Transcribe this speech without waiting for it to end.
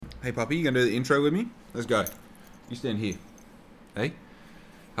Hey puppy, you gonna do the intro with me? Let's go. You stand here. Hey.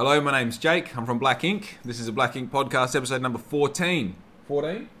 Hello, my name's Jake. I'm from Black Ink. This is a Black Ink podcast, episode number 14.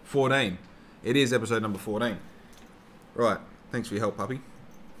 14? 14. It is episode number 14. Right. Thanks for your help, puppy.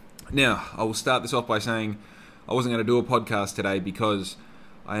 Now, I will start this off by saying I wasn't going to do a podcast today because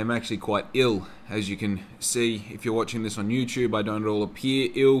I am actually quite ill. As you can see, if you're watching this on YouTube, I don't at all appear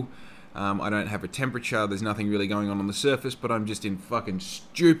ill. I don't have a temperature, there's nothing really going on the surface, but I'm just in fucking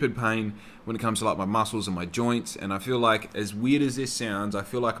stupid pain when it comes to like my muscles and my joints, and I feel like, as weird as this sounds, I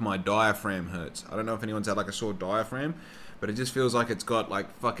feel like my diaphragm hurts. I don't know if anyone's had like a sore diaphragm, but it just feels like it's got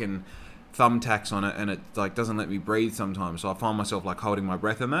like fucking thumbtacks on it, and it like doesn't let me breathe sometimes, so I find myself like holding my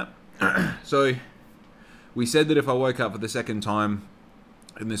breath in that. So, we said that if I woke up for the second time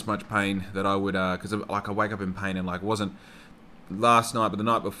in this much pain, that I would, because like I wake up in pain and like wasn't last night, but the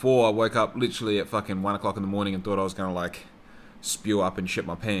night before, I woke up literally at fucking 1 o'clock in the morning and thought I was going to like spew up and shit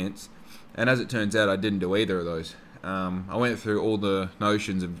my pants. And as it turns out, I didn't do either of those. I went through all the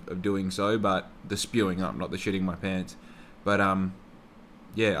notions of doing so, but the spewing up, not the shitting my pants. But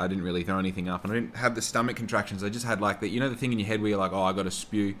yeah, I didn't really throw anything up, and I didn't have the stomach contractions. I just had like the, you know, the thing in your head where you're like, oh, I got to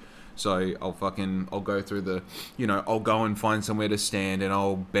spew. So I'll go through the, you know, I'll go and find somewhere to stand, and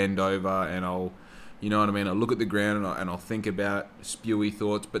I'll bend over, and I'll, you know what I mean, I'll look at the ground and I'll think about spewy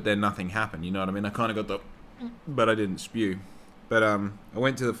thoughts, but then nothing happened, you know what I mean? I kind of got the, but I didn't spew. But I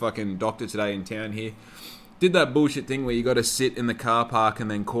went to the fucking doctor today in town here. Did that bullshit thing where you got to sit in the car park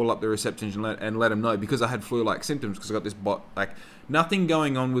and then call up the reception and let them know, because I had flu-like symptoms, because I got this like nothing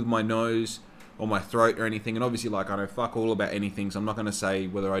going on with my nose or my throat or anything. And obviously, like, I know fuck all about anything, so I'm not going to say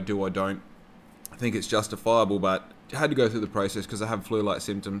whether I do or don't. I think it's justifiable, but I had to go through the process because I have flu-like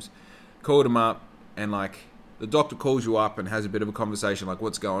symptoms. Called them up. And like the doctor calls you up and has a bit of a conversation, like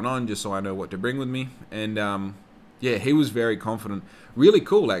what's going on, just so I know what to bring with me. And yeah, he was very confident, really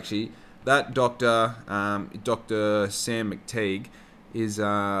cool actually. That doctor, Dr. Sam McTeague, is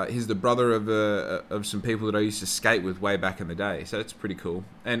he's the brother of some people that I used to skate with way back in the day. So it's pretty cool.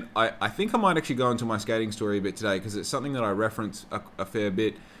 And I think I might actually go into my skating story a bit today, because it's something that I reference a fair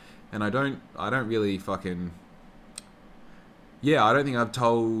bit, and I don't really fucking, yeah, I don't think I've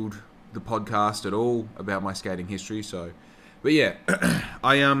told the podcast at all about my skating history. So, but yeah,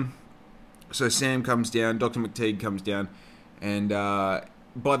 so Sam comes down, Dr. McTeague comes down, and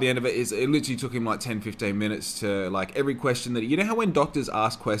by the end of it, it literally took him like 10-15 minutes to, like, every question that, you know how when doctors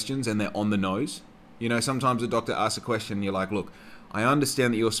ask questions and they're on the nose, you know, sometimes a doctor asks a question and you're like, look, I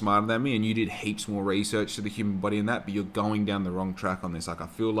understand that you're smarter than me and you did heaps more research to the human body and that, but you're going down the wrong track on this. Like, I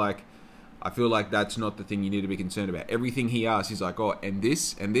feel like that's not the thing you need to be concerned about. Everything he asks, he's like, oh, and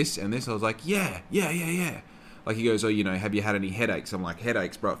this, and this, and this. I was like, yeah. Like, he goes, oh, you know, have you had any headaches? I'm like,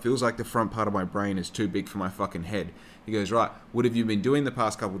 headaches, bro. It feels like the front part of my brain is too big for my fucking head. He goes, right, what have you been doing the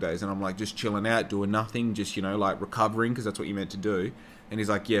past couple of days? And I'm like, just chilling out, doing nothing, just, you know, like recovering, because that's what you're meant to do. And he's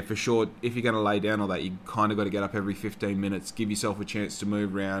like, yeah, for sure, if you're going to lay down all that, you kind of got to get up every 15 minutes, give yourself a chance to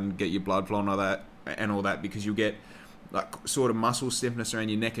move around, get your blood flowing and all that, because you'll get like sort of muscle stiffness around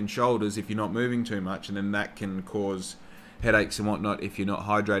your neck and shoulders if you're not moving too much, and then that can cause headaches and whatnot if you're not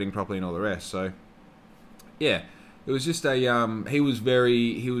hydrating properly and all the rest. So yeah, it was just a he was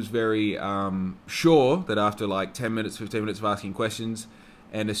very sure that after like 10 minutes 15 minutes of asking questions,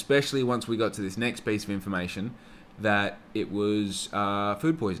 and especially once we got to this next piece of information, that it was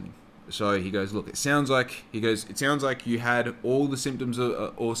food poisoning. So he goes, look, it sounds like you had all the symptoms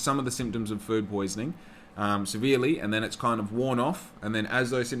or some of the symptoms of food poisoning severely, and then it's kind of worn off, and then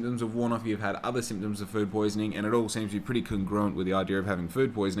as those symptoms have worn off, you've had other symptoms of food poisoning, and it all seems to be pretty congruent with the idea of having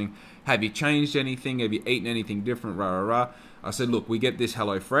food poisoning. Have you changed anything? Have you eaten anything different? I said, look, we get this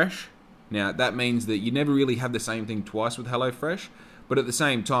HelloFresh. Now, that means that you never really have the same thing twice with HelloFresh, but at the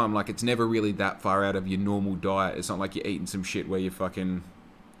same time, like, it's never really that far out of your normal diet. It's not like you're eating some shit where you're fucking,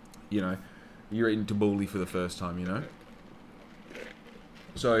 you know, you're eating tabbouleh for the first time, you know?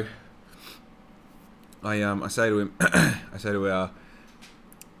 So I say to him,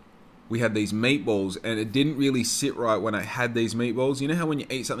 we had these meatballs, and it didn't really sit right when I had these meatballs. You know how when you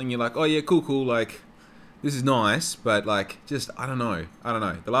eat something, you're like, oh yeah, cool, like, this is nice, but like, just, I don't know.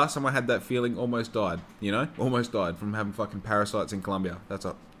 The last time I had that feeling, almost died, you know? Almost died from having fucking parasites in Colombia. That's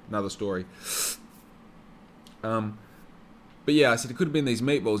another story. But yeah, I said, it could have been these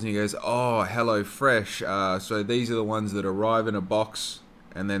meatballs, and he goes, oh, HelloFresh. So these are the ones that arrive in a box,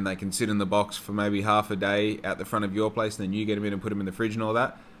 and then they can sit in the box for maybe half a day at the front of your place, and then you get them in and put them in the fridge and all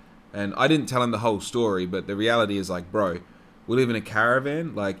that. And I didn't tell him the whole story, but the reality is, like, bro, we live in a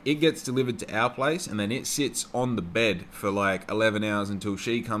caravan. Like, it gets delivered to our place, and then it sits on the bed for like 11 hours until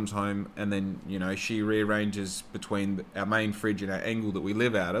she comes home, and then, you know, she rearranges between our main fridge and our angle that we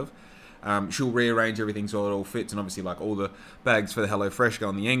live out of. She'll rearrange everything so it all fits, and obviously, like, all the bags for the HelloFresh go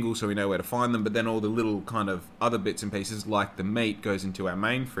on the angle so we know where to find them, but then all the little kind of other bits and pieces, like the meat, goes into our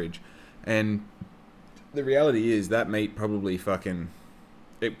main fridge. And the reality is that meat probably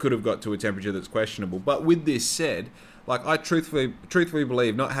it could have got to a temperature that's questionable. But with this said, like, I truthfully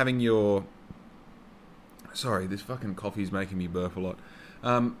believe not having your... Sorry, this fucking coffee's making me burp a lot.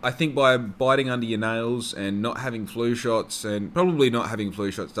 I think by biting under your nails and not having flu shots, and probably not having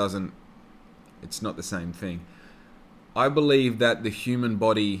flu shots it's not the same thing. I believe that the human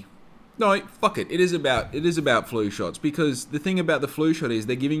body... No, fuck it. It is about flu shots, because the thing about the flu shot is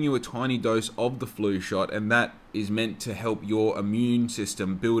they're giving you a tiny dose of the flu shot, and that is meant to help your immune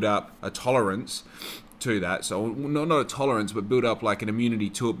system build up a tolerance to that. So not a tolerance, but build up like an immunity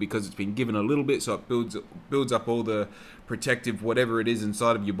to it, because it's been given a little bit, so it builds up all the protective whatever it is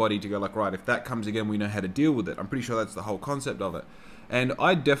inside of your body to go like, right, if that comes again, we know how to deal with it. I'm pretty sure that's the whole concept of it. And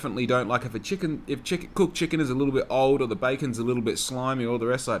I definitely don't like if cooked chicken is a little bit old, or the bacon's a little bit slimy, or all the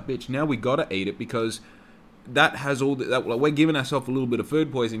rest, like, bitch, now we gotta eat it, because that has all that, we're giving ourselves a little bit of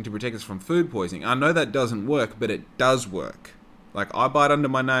food poisoning to protect us from food poisoning. I know that doesn't work, but it does work. Like, I bite under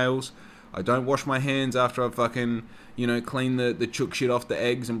my nails. I don't wash my hands after I fucking, you know, clean the chook shit off the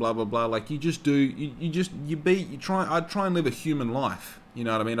eggs and blah blah blah. Like, you just do. I try and live a human life. You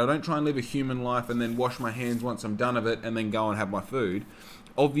know what I mean? I don't try and live a human life and then wash my hands once I'm done of it and then go and have my food.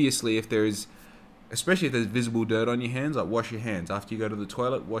 Obviously, especially if there's visible dirt on your hands, like, wash your hands. After you go to the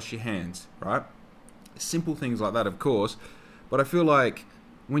toilet, wash your hands, right? Simple things like that, of course. But I feel like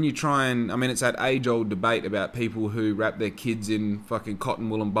when you try and... I mean, it's that age-old debate about people who wrap their kids in fucking cotton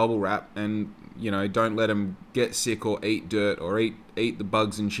wool and bubble wrap and, you know, don't let them get sick or eat dirt or eat the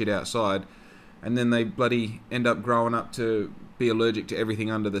bugs and shit outside. And then they bloody end up growing up to be allergic to everything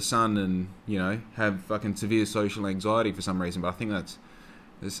under the sun and, you know, have fucking severe social anxiety for some reason. But I think that's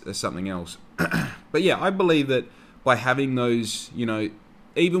something else. But yeah, I believe that by having those, you know,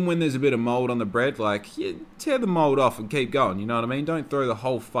 even when there's a bit of mold on the bread, like, yeah, tear the mold off and keep going, you know what I mean? Don't throw the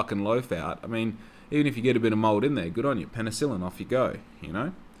whole fucking loaf out. I mean, even if you get a bit of mold in there, good on you. Penicillin, off you go, you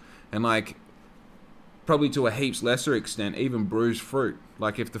know? And, like, probably to a heaps lesser extent, even bruised fruit.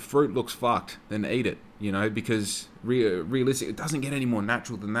 Like, if the fruit looks fucked, then eat it, you know? Because realistic, it doesn't get any more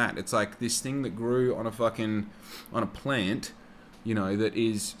natural than that. It's like this thing that grew on a plant, you know, that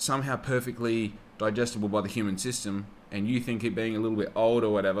is somehow perfectly digestible by the human system, and you think it being a little bit old or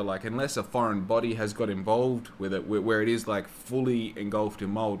whatever, like, unless a foreign body has got involved with it, where it is, like, fully engulfed in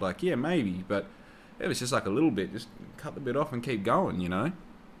mold, like, yeah, maybe, but if it's just, like, a little bit, just cut the bit off and keep going, you know?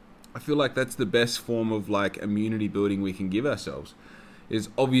 I feel like that's the best form of, like, immunity building we can give ourselves, is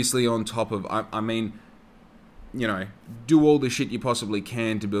obviously on top of, I mean, you know, do all the shit you possibly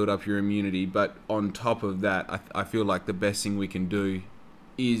can to build up your immunity, but on top of that, I feel like the best thing we can do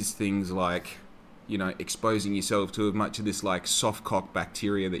is things like, you know, exposing yourself to as much of this, like, soft cock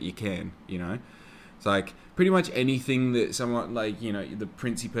bacteria that you can, you know? It's like, pretty much anything that someone, like, you know, the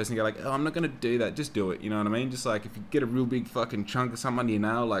princey person go like, oh, I'm not going to do that, just do it, you know what I mean? Just, like, if you get a real big fucking chunk of something under your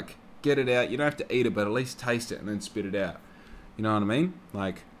nail, like, get it out. You don't have to eat it, but at least taste it and then spit it out. You know what I mean?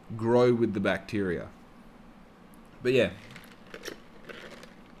 Like, grow with the bacteria. But yeah.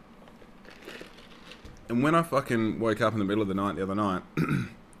 And when I fucking woke up in the middle of the night the other night,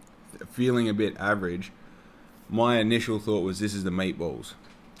 feeling a bit average, my initial thought was, this is the meatballs.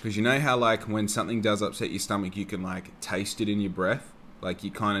 Because you know how, like, when something does upset your stomach, you can, like, taste it in your breath? Like,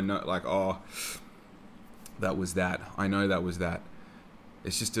 you kind of know, like, oh, that was that. I know that was that.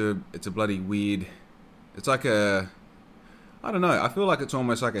 It's a bloody weird, it's like I don't know, I feel like it's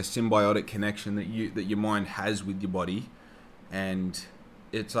almost like a symbiotic connection that your mind has with your body. And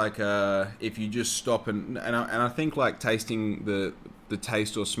it's like, if you just stop and I think, like, tasting the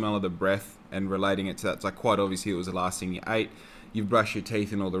taste or smell of the breath and relating it to that, it's like, quite obviously it was the last thing you ate. You've brushed your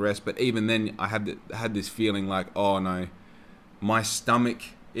teeth and all the rest, but even then I had this feeling like, oh no, my stomach,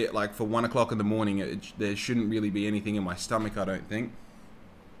 it, like, for 1 o'clock in the morning, there shouldn't really be anything in my stomach, I don't think.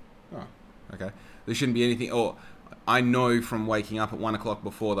 Oh, okay. There shouldn't be anything, or I know from waking up at 1 o'clock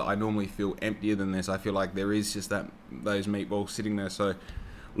before that I normally feel emptier than this. I feel like there is just those meatballs sitting there. So,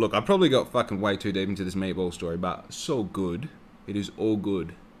 look, I probably got fucking way too deep into this meatball story, but it's all good. It is all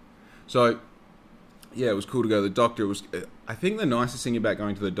good. So, yeah, it was cool to go to the doctor. I think the nicest thing about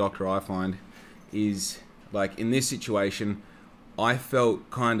going to the doctor, I find, is, like, in this situation, I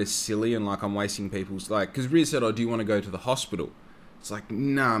felt kind of silly and like I'm wasting people's, like, because Riz said, oh, do you want to go to the hospital? It's like,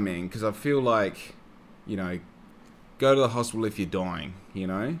 nah, man, because I feel like, you know, go to the hospital if you're dying, you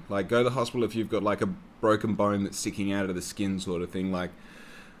know? Like, go to the hospital if you've got, like, a broken bone that's sticking out of the skin sort of thing. Like,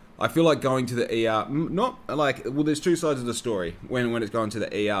 I feel like going to the ER, not like, well, there's two sides of the story when it's going to the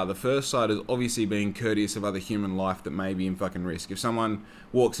ER. The first side is obviously being courteous of other human life that may be in fucking risk. If someone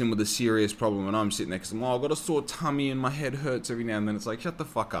walks in with a serious problem and I'm sitting there because I've got a sore tummy and my head hurts every now and then, it's like, shut the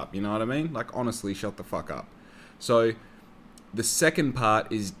fuck up, you know what I mean? Like, honestly, shut the fuck up. So, the second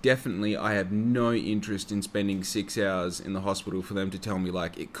part is definitely I have no interest in spending 6 hours in the hospital for them to tell me,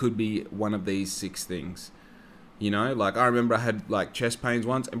 like, it could be one of these 6 things. You know, like, I remember I had, like, chest pains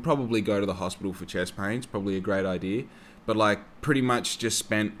once, and probably go to the hospital for chest pains, probably a great idea. But, like, pretty much just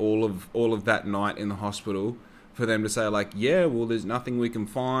spent all of that night in the hospital for them to say, like, yeah, well, there's nothing we can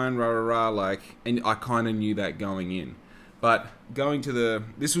find, rah, rah, rah, like, and I kind of knew that going in. But going to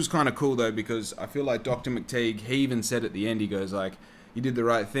this was kind of cool, though, because I feel like Dr. McTeague, he even said at the end, he goes, like, you did the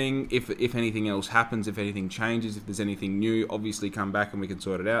right thing. If anything else happens, if anything changes, if there's anything new, obviously come back and we can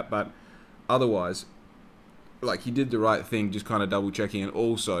sort it out. But otherwise, like, he did the right thing, just kind of double checking, and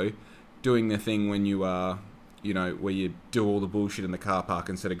also doing the thing when you are, you know, where you do all the bullshit in the car park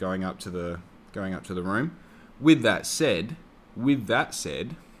instead of going up to the room. With that said,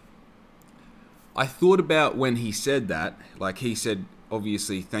 I thought about when he said that, like, he said,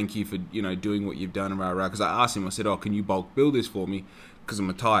 obviously, thank you for, you know, doing what you've done, rah, rah, because I asked him, I said, oh, can you bulk bill this for me, because I'm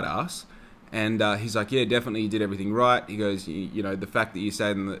a tight ass. And he's like, yeah, definitely, you did everything right. He goes, you know, the fact that you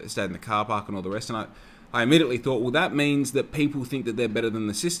stayed in the car park and all the rest, and I immediately thought, well, that means that people think that they're better than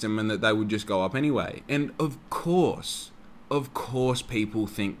the system and that they would just go up anyway. And of course people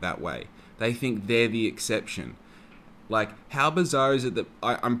think that way. They think they're the exception. Like, how bizarre is it that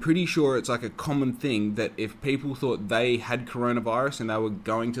I'm pretty sure it's like a common thing that if people thought they had coronavirus and they were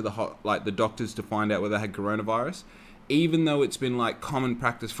going to the doctors to find out whether they had coronavirus, even though it's been like common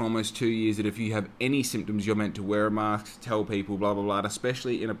practice for almost 2 years that if you have any symptoms, you're meant to wear a mask, tell people, blah, blah, blah, and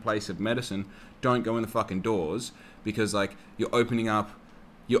especially in a place of medicine, don't go in the fucking doors, because, like, you're opening up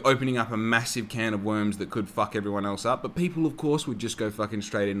a massive can of worms that could fuck everyone else up. But people, of course, would just go fucking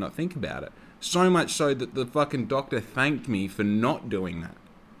straight in and not think about it. So much so that the fucking doctor thanked me for not doing that.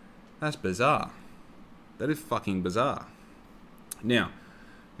 That's bizarre. That is fucking bizarre. Now,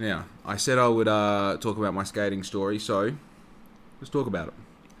 I said I would talk about my skating story, so let's talk about it.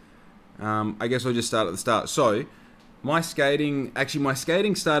 I guess I'll just start at the start. So, my skating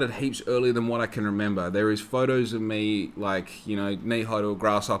started heaps earlier than what I can remember. There is photos of me, like, you know, knee-high to a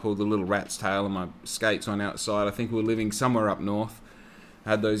grasshopper with a little rat's tail and my skates on outside. I think we were living somewhere up north. I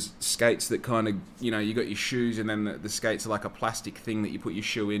had those skates that kind of, you know, you got your shoes and then the skates are like a plastic thing that you put your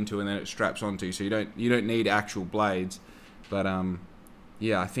shoe into and then it straps onto, so you don't need actual blades. But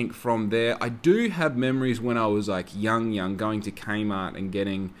yeah, I think from there, I do have memories when I was like young, going to Kmart and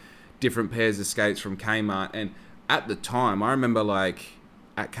getting different pairs of skates from Kmart. And at the time, I remember, like,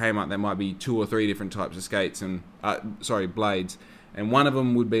 at Kmart there might be 2 or 3 different types of skates and blades, and one of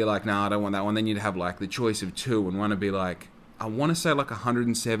them would be like, nah, I don't want that one. Then you'd have like the choice of 2, and one would be like, I want to say like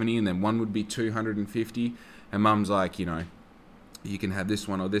 170, and then one would be 250. And Mum's like, you know, you can have this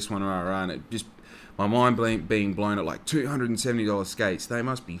one or this one, and it just, my mind being blown at like $270 skates. They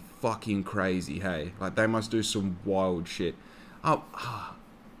must be fucking crazy, hey? Like, they must do some wild shit.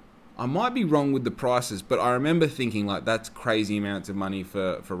 I might be wrong with the prices, but I remember thinking, like, that's crazy amounts of money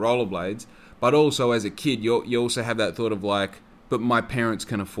for rollerblades. But also, as a kid, you also have that thought of like, but my parents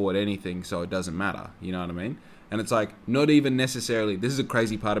can afford anything, so it doesn't matter. You know what I mean? And it's like, not even necessarily, this is a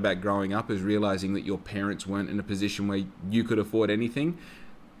crazy part about growing up, is realizing that your parents weren't in a position where you could afford anything.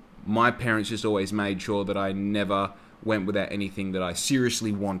 My parents just always made sure that I never went without anything that I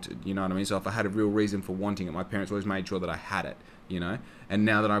seriously wanted. You know what I mean? So if I had a real reason for wanting it, my parents always made sure that I had it. You know, and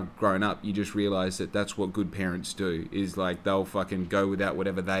now that I've grown up, you just realize that that's what good parents do, is like, they'll fucking go without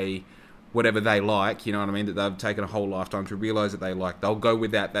whatever they like, you know what I mean, that they've taken a whole lifetime to realize that they like. They'll go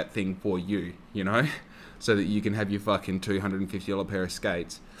without that thing for you, you know, so that you can have your fucking $250 pair of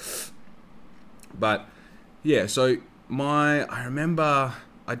skates. But yeah, so I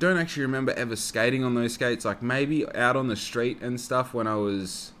don't actually remember ever skating on those skates, like maybe out on the street and stuff when I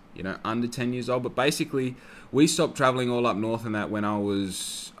was, you know, under 10 years old. But basically, we stopped traveling all up north and that when I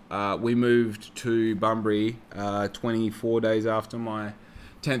was, we moved to Bunbury 24 days after my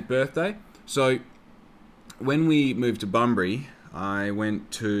 10th birthday. So when we moved to Bunbury, I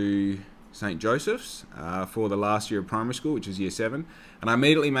went to St. Joseph's for the last year of primary school, which was year 7. And I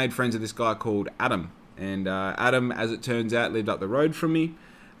immediately made friends with this guy called Adam. And Adam, as it turns out, lived up the road from me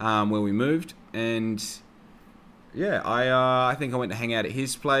where we moved. And yeah, I think I went to hang out at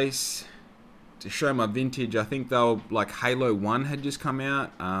his place. to show my vintage, I think they were like Halo 1 had just come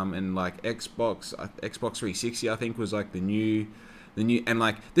out, and like Xbox 360 I think was like the new, and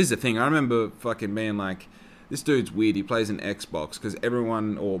like this is the thing, I remember fucking being like, this dude's weird, he plays an Xbox, because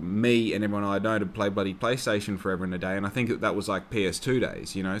everyone, or me and everyone I know, to play bloody PlayStation forever and a day, and I think that was like PS2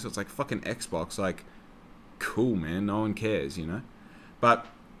 days, you know, so it's like fucking Xbox, like, cool man, no one cares, you know. But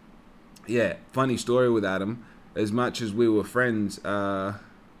yeah, funny story with Adam, as much as we were friends,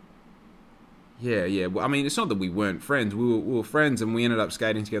 yeah. Well, I mean, it's not that we weren't friends. We were friends, and we ended up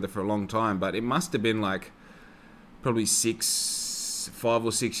skating together for a long time. But it must have been like probably 5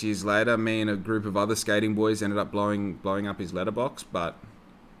 or 6 years later, me and a group of other skating boys ended up blowing up his letterbox. But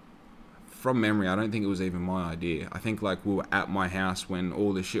from memory, I don't think it was even my idea. I think like we were at my house when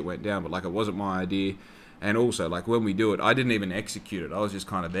all this shit went down, but like it wasn't my idea. And also, like when we do it, I didn't even execute it. I was just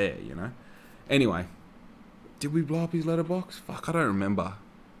kind of there, you know. Anyway, did we blow up his letterbox? Fuck, I don't remember.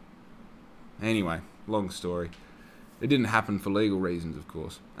 Anyway, long story. It didn't happen for legal reasons, of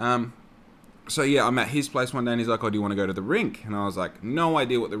course. So yeah, I'm at his place one day and he's like, oh, do you want to go to the rink? And I was like, no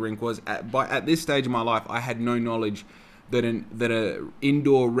idea what the rink was. At this stage of my life, I had no knowledge that a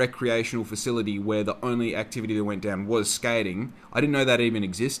indoor recreational facility where the only activity that went down was skating, I didn't know that even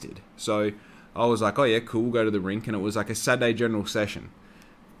existed. So I was like, oh yeah, cool, we'll go to the rink. And it was like a Saturday general session.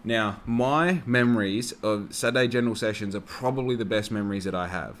 Now, my memories of Saturday general sessions are probably the best memories that I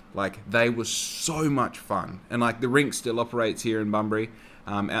have. Like, they were so much fun. And, like, the rink still operates here in Bunbury,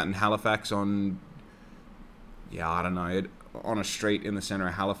 out in Halifax on, I don't know, on a street in the centre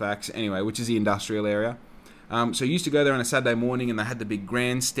of Halifax. Anyway, which is the industrial area. So I used to go there on a Saturday morning, and they had the big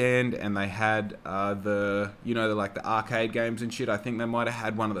grandstand, and they had the arcade games and shit. I think they might have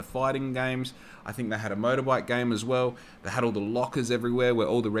had one of the fighting games. I think they had a motorbike game as well. They had all the lockers everywhere where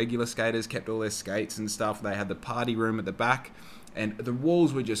all the regular skaters kept all their skates and stuff. They had the party room at the back, and the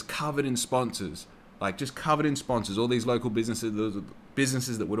walls were just covered in sponsors. Like, just covered in sponsors. All these local businesses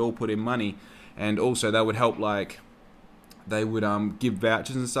that would all put in money, and also they would help, like, they would give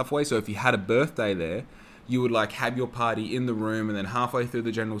vouchers and stuff away. So if you had a birthday there, you would like have your party in the room, and then halfway through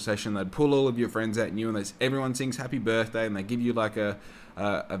the general session, they'd pull all of your friends out and you, and everyone sings happy birthday, and they give you like a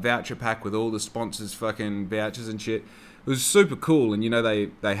voucher pack with all the sponsors' fucking vouchers and shit. It was super cool, and you know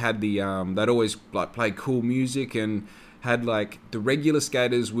they had the they'd always like play cool music, and had like the regular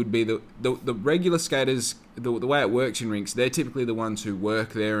skaters would be the regular skaters. The way it works in rinks, they're typically the ones who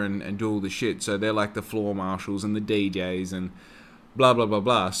work there and do all the shit. So they're like the floor marshals and the DJs and blah blah blah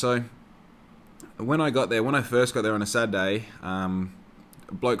blah. So when I first got there on a Saturday, a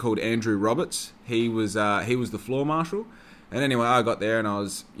bloke called Andrew Roberts, he was the floor marshal. And anyway, I got there and I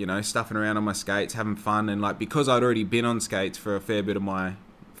was, stuffing around on my skates, having fun, and like because I'd already been on skates for a fair bit of my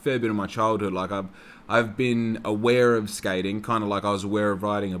childhood, like I've been aware of skating, kind of like I was aware of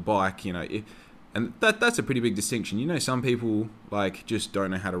riding a bike, and that's a pretty big distinction. Some people like just don't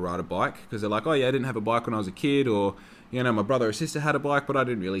know how to ride a bike because they're like, oh yeah, I didn't have a bike when I was a kid, or my brother or sister had a bike, but I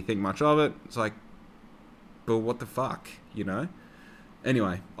didn't really think much of it. It's like, but what the fuck,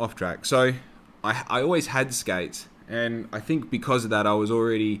 Anyway, off track. So I always had skates, and I think because of that, I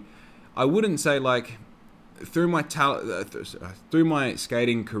wouldn't say like through my through my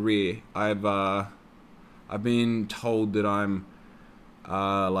skating career, I've been told that I'm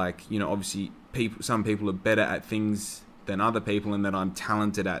obviously some people are better at things than other people, and that I'm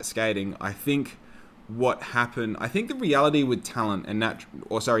talented at skating. I think the reality with talent and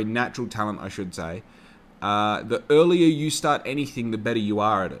natural talent, I should say, the earlier you start anything, the better you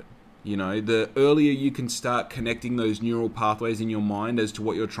are at it. The earlier you can start connecting those neural pathways in your mind as to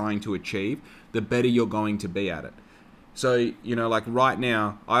what you're trying to achieve, the better you're going to be at it. So, like right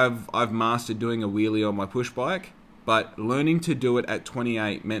now, I've mastered doing a wheelie on my push bike, but learning to do it at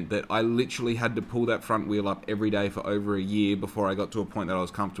 28 meant that I literally had to pull that front wheel up every day for over a year before I got to a point that I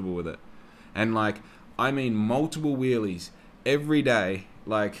was comfortable with it. And like, I mean multiple wheelies every day,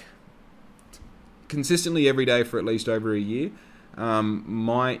 like consistently every day for at least over a year.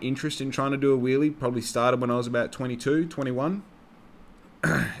 My interest in trying to do a wheelie probably started when I was about 22, 21.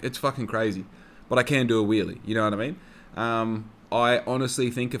 It's fucking crazy, but I can do a wheelie, you know what I mean? I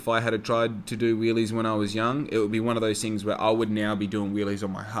honestly think if I had tried to do wheelies when I was young, it would be one of those things where I would now be doing wheelies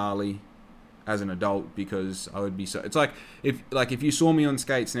on my Harley as an adult, because I would be so... It's like if you saw me on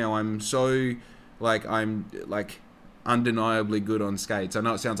skates now, I'm undeniably good on skates. I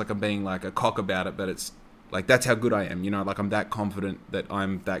know it sounds like I'm being like a cock about it, but it's like that's how good I am, like I'm that confident that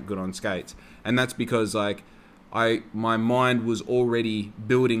I'm that good on skates. And that's because like my mind was already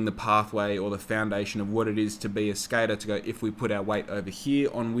building the pathway or the foundation of what it is to be a skater, to go, if we put our weight over here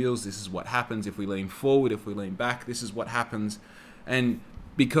on wheels, this is what happens. If we lean forward, if we lean back, this is what happens. And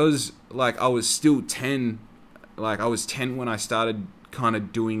because like I was still 10, like I was 10 when I started kind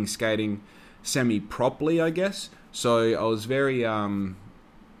of doing skating semi-properly, I guess. So I was very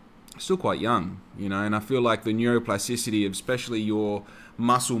still quite young, you know, and I feel like the neuroplasticity of especially your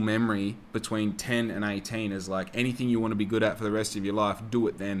muscle memory between 10 and 18 is like anything you want to be good at for the rest of your life, do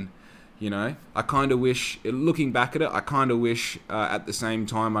it then, you know. I kind of wish, looking back at it, I kind of wish at the same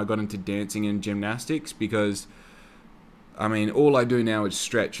time I got into dancing and gymnastics, because I mean, all I do now is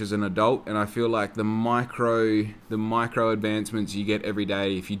stretch as an adult, and I feel like the micro advancements you get every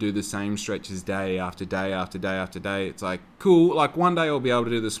day, if you do the same stretches day after day after day after day, it's like cool. Like one day I'll be able to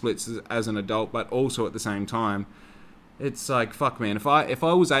do the splits as an adult, but also at the same time, it's like fuck, man. If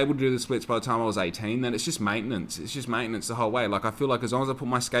I was able to do the splits by the time I was 18, then it's just maintenance. It's just maintenance the whole way. Like I feel like as long as I put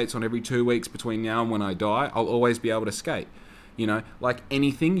my skates on every 2 weeks between now and when I die, I'll always be able to skate. You know, like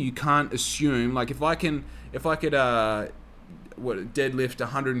anything, you can't assume. Like if I could deadlift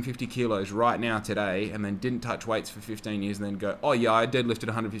 150 kilos right now today and then didn't touch weights for 15 years and then go, oh yeah, I deadlifted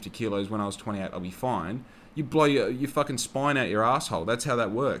 150 kilos when I was 28, I'll be fine. You blow your fucking spine out your asshole. That's how that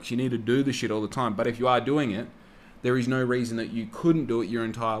works. You need to do the shit all the time. But if you are doing it, there is no reason that you couldn't do it your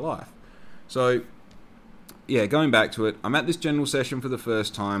entire life. So yeah, going back to it, I'm at this general session for the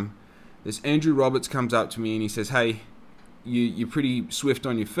first time. This Andrew Roberts comes up to me and he says, hey, you're pretty swift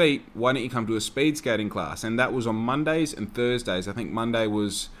on your feet, why don't you come to a speed skating class? And that was on Mondays and Thursdays. I think Monday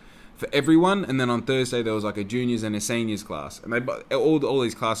was for everyone, and then on Thursday there was like a juniors and a seniors class, and all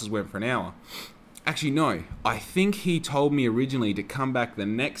these classes went for an hour. Actually no, I think he told me originally to come back the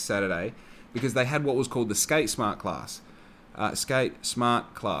next Saturday because they had what was called the Skate Smart class. Skate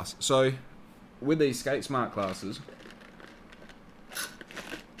Smart class. So with these Skate Smart classes,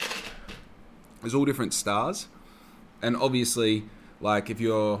 there's all different stars. And obviously, like if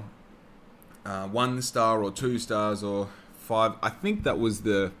you're 1 star or 2 stars or 5, I think that was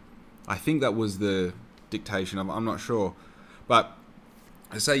the dictation. I'm not sure, but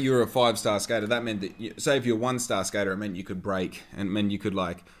say you're a 5-star skater. That meant that say if you're 1-star skater, it meant you could break, and it meant you could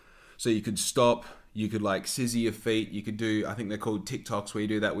so you could stop, you could like scissor your feet, you could do, I think they're called TikToks where you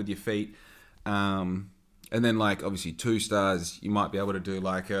do that with your feet, and then like obviously 2 stars, you might be able to do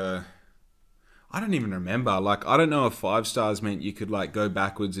like a, I don't even remember. Like, I don't know if 5 stars meant you could like go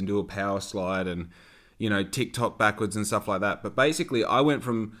backwards and do a power slide and, you know, TikTok backwards and stuff like that. But basically, I went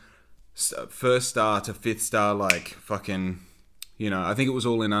from 1st star to 5th star, like fucking, you know, I think it was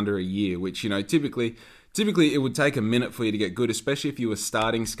all in under a year, which, you know, typically it would take a minute for you to get good, especially if you were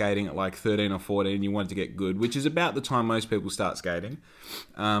starting skating at like 13 or 14 and you wanted to get good, which is about the time most people start skating.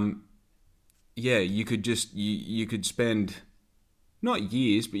 Yeah, you could just, you could spend, not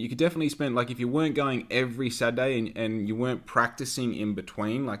years, but you could definitely spend, like if you weren't going every Saturday and you weren't practicing in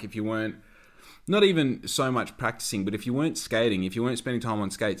between, like if you weren't, not even so much practicing, but if you weren't skating, if you weren't spending time on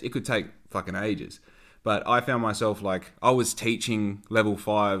skates, it could take fucking ages. But I found myself like, I was teaching level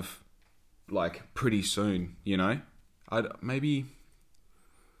 5 like pretty soon, you know? I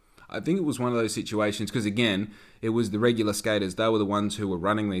think it was one of those situations, because again, it was the regular skaters, they were the ones who were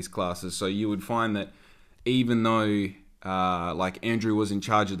running these classes, so you would find that even though like Andrew was in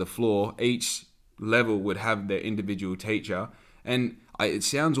charge of the floor, each level would have their individual teacher, and it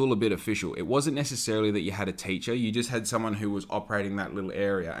sounds all a bit official. It wasn't necessarily that you had a teacher, you just had someone who was operating that little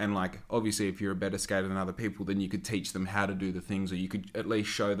area, and like obviously if you're a better skater than other people, then you could teach them how to do the things, or you could at least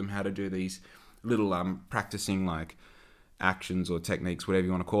show them how to do these little practicing like actions or techniques, whatever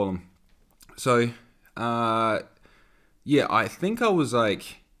you want to call them. So yeah, I think I was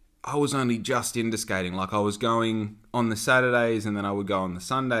only just into skating. Like I was going on the Saturdays and then I would go on the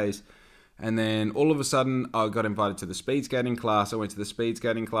Sundays. And then all of a sudden I got invited to the speed skating class. I went to the speed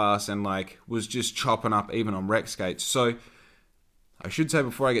skating class and like was just chopping up even on rec skates. So I should say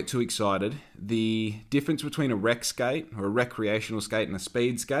before I get too excited, the difference between a rec skate or a recreational skate and a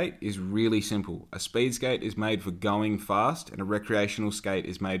speed skate is really simple. A speed skate is made for going fast and a recreational skate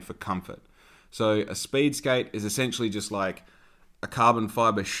is made for comfort. So a speed skate is essentially just like a carbon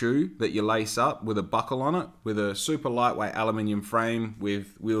fiber shoe that you lace up with a buckle on it, with a super lightweight aluminium frame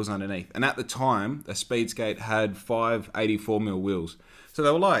with wheels underneath. And at the time, a speed skate had 5 84mm wheels. So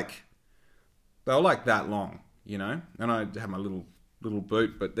they were like that long, you know? And I had my little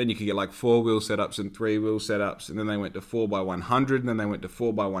boot, but then you could get like 4-wheel setups and 3-wheel setups, and then they went to 4x100, and then they went to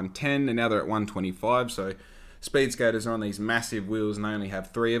 4x110, and now they're at 125. So speed skaters are on these massive wheels and they only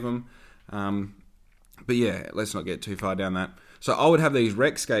have 3 of them. But yeah, let's not get too far down that. So I would have these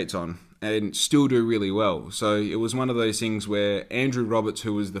rec skates on and still do really well. So it was one of those things where Andrew Roberts,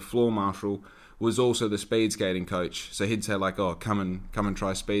 who was the floor marshal, was also the speed skating coach. So he'd say like, oh, come and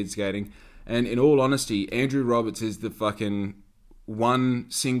try speed skating. And in all honesty, Andrew Roberts is the fucking one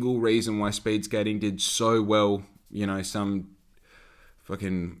single reason why speed skating did so well, some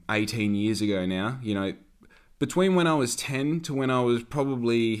fucking 18 years ago now, between when I was 10 to when I was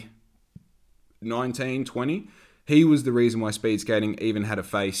probably 19, 20, he was the reason why speed skating even had a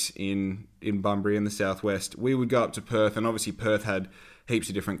face in Bunbury in the southwest. We would go up to Perth, and obviously Perth had heaps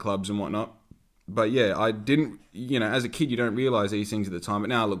of different clubs and whatnot. But yeah, I didn't, as a kid, you don't realise these things at the time. But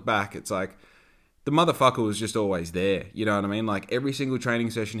now I look back, it's like, the motherfucker was just always there. You know what I mean? Like, every single training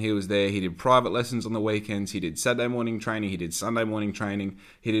session, he was there. He did private lessons on the weekends. He did Saturday morning training. He did Sunday morning training.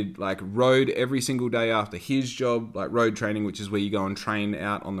 He did, road every single day after his job, road training, which is where you go and train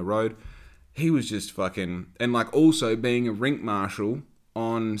out on the road. He was just fucking... And, also being a rink marshal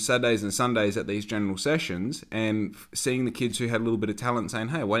on Saturdays and Sundays at these general sessions and seeing the kids who had a little bit of talent saying,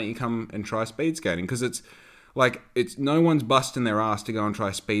 hey, why don't you come and try speed skating? Because it's no one's busting their ass to go and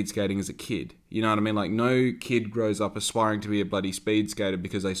try speed skating as a kid. You know what I mean? No kid grows up aspiring to be a bloody speed skater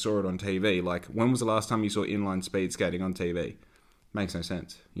because they saw it on TV. When was the last time you saw inline speed skating on TV? Makes no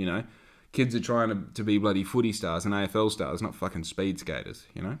sense, Kids are trying to be bloody footy stars and AFL stars, not fucking speed skaters,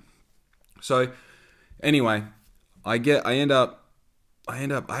 So, anyway, the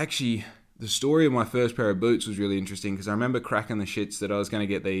story of my first pair of boots was really interesting because I remember cracking the shits that I was going to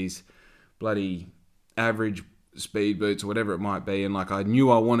get these bloody average speed boots or whatever it might be, and I knew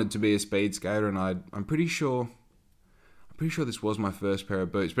I wanted to be a speed skater, and I'm pretty sure this was my first pair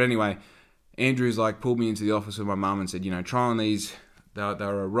of boots. But anyway, Andrew's pulled me into the office with my mum and said, try on these. They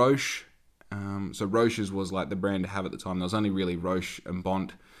were a Roche. So Roche's was the brand to have at the time. There was only really Roche and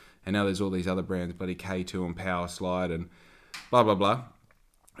Bont, and now there's all these other brands, bloody K2 and Power Slide and blah blah blah.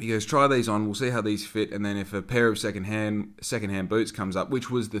 He goes, try these on, we'll see how these fit, and then if a pair of secondhand boots comes up,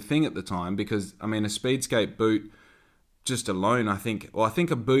 which was the thing at the time, because, a speed skate boot, just alone, I think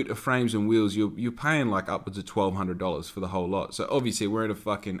a boot of frames and wheels, you're paying upwards of $1,200 for the whole lot. So obviously we're in a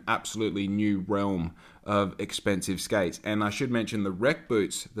fucking absolutely new realm of expensive skates. And I should mention the rec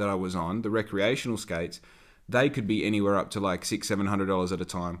boots that I was on, the recreational skates, they could be anywhere up to $600-700 at a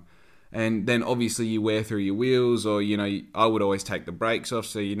time. And then obviously you wear through your wheels, or, I would always take the brakes off,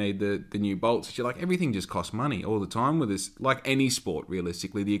 so you need the new bolts. You're everything just costs money all the time with this. Like any sport,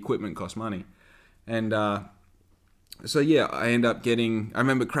 realistically, the equipment costs money. And so yeah, I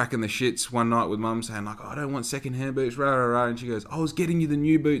remember cracking the shits one night with mum saying I don't want second-hand boots, rah, rah, rah. And she goes, I was getting you the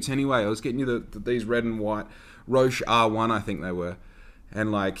new boots anyway. I was getting you these red and white Roche R1, I think they were.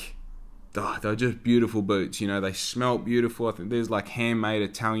 And they're just beautiful boots, they smelt beautiful. I think there's handmade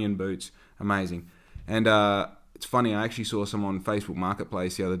Italian boots, amazing. And it's funny, I actually saw some on Facebook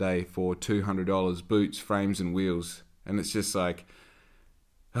Marketplace the other day for $200, boots, frames and wheels. And it's just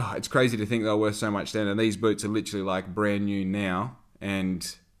it's crazy to think they're worth so much then. And these boots are literally brand new now,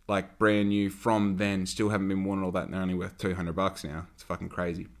 and brand new from then, still haven't been worn and all that, and they're only worth $200 now. It's fucking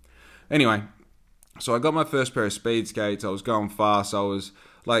crazy. Anyway, so I got my first pair of speed skates. I was going fast. I was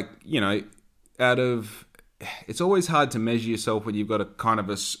it's always hard to measure yourself when you've got a kind of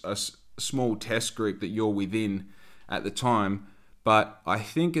a small test group that you're within at the time. But I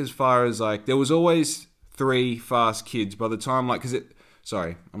think as far as there was always 3 fast kids by the time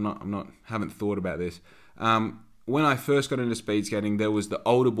haven't thought about this. When I first got into speed skating, there was the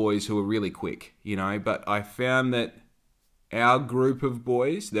older boys who were really quick, but I found that our group of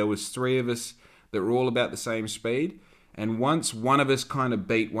boys, there was 3 of us that were all about the same speed. And once one of us kind of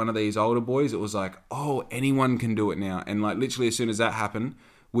beat one of these older boys, it was oh, anyone can do it now. And literally as soon as that happened,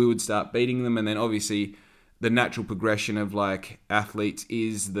 we would start beating them. And then obviously the natural progression of athletes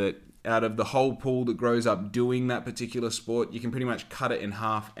is that out of the whole pool that grows up doing that particular sport, you can pretty much cut it in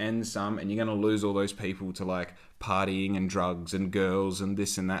half and some, and you're going to lose all those people to partying and drugs and girls and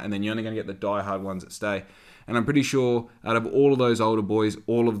this and that. And then you're only going to get the diehard ones that stay. And I'm pretty sure out of all of those older boys,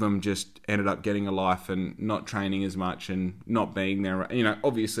 all of them just ended up getting a life and not training as much and not being there.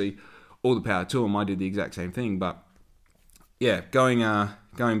 Obviously, all the power to them. I did the exact same thing. But yeah,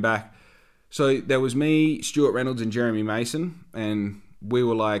 going back. So there was me, Stuart Reynolds and Jeremy Mason. And we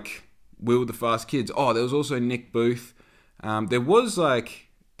were the fast kids. Oh, there was also Nick Booth. There was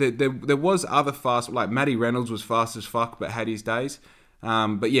there was other fast, Matty Reynolds was fast as fuck, but had his days.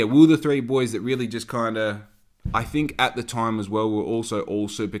 But yeah, we were the 3 boys that really just kind of, I think at the time as well, we were also all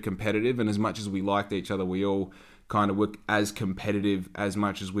super competitive. And as much as we liked each other, we all kind of were as competitive as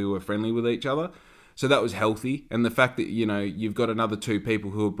much as we were friendly with each other. So that was healthy. And the fact that, you've got another 2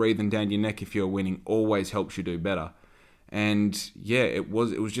 people who are breathing down your neck if you're winning always helps you do better. And yeah, it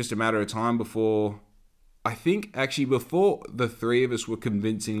was just a matter of time before, I think actually before the 3 of us were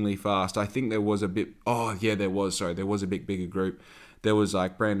convincingly fast, I think there was a bit, there was a bit bigger group. There was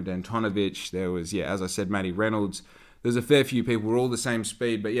Brandon Antonovich, there was, as I said, Matty Reynolds. there's a fair few people. We're all the same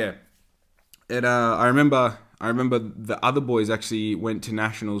speed, but yeah. I remember the other boys actually went to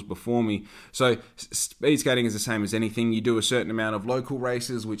nationals before me. So speed skating is the same as anything. You do a certain amount of local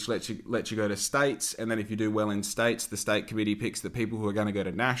races, which lets you go to states, and then if you do well in states, the state committee picks the people who are going to go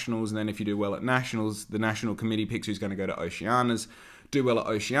to nationals, and then if you do well at nationals, the national committee picks who's going to go to Oceanias. Do well at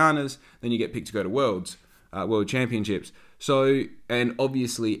Oceanias, then you get picked to go to World Championships. So, and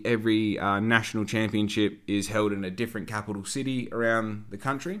obviously every national championship is held in a different capital city around the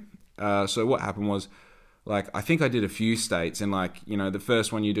country. So what happened was, like, I think I did a few states, and like, you know, the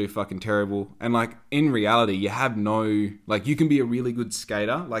first one you do fucking terrible, and like in reality you have no, like, you can be a really good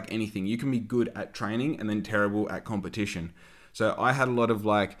skater, like anything. You can be good at training and then terrible at competition. So I had a lot of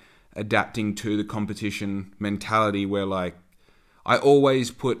like adapting to the competition mentality where like I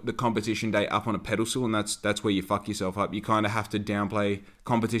always put the competition day up on a pedestal, and that's where you fuck yourself up. You kind of have to downplay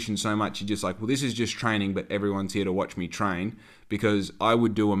competition so much. You're just like, well, this is just training, but everyone's here to watch me train, because I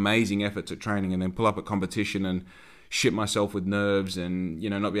would do amazing efforts at training and then pull up at competition and shit myself with nerves and, you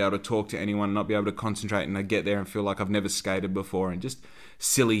know, not be able to talk to anyone, not be able to concentrate, and I get there and feel like I've never skated before, and just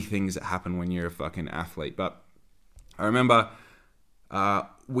silly things that happen when you're a fucking athlete. But I remember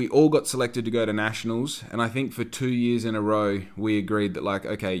we all got selected to go to nationals, and I think for 2 years in a row we agreed that, like,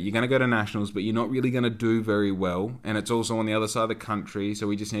 okay, you're going to go to nationals, but you're not really going to do very well, and it's also on the other side of the country, so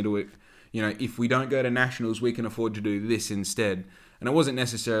we just need to, you know, if we don't go to nationals, we can afford to do this instead. And it wasn't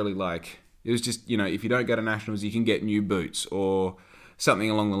necessarily like, it was just, you know, if you don't go to nationals, you can get new boots or something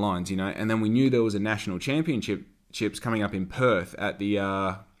along the lines, you know. And then we knew there was a national championships coming up in Perth at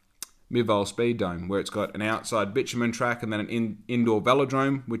the Midvale Speed Dome, where it's got an outside bitumen track and then an indoor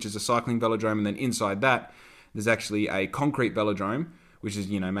velodrome, which is a cycling velodrome, and then inside that there's actually a concrete velodrome, which is,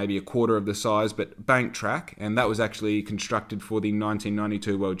 you know, maybe a quarter of the size, but bank track, and that was actually constructed for the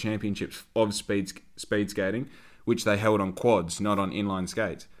 1992 World Championships of speed skating, which they held on quads, not on inline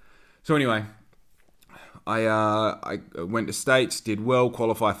skates. So anyway, I went to states, did well,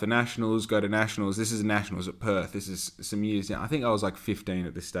 qualify for nationals, go to nationals. This is nationals at Perth. This is some years now. I think I was like 15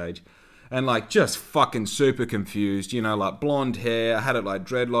 at this stage. And like just fucking super confused, you know, like blonde hair. I had it like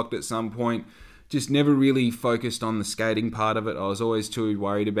dreadlocked at some point. Just never really focused on the skating part of it. I was always too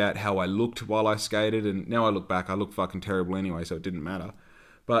worried about how I looked while I skated. And now I look back, I look fucking terrible anyway, so it didn't matter.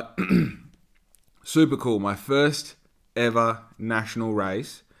 But super cool. My first ever national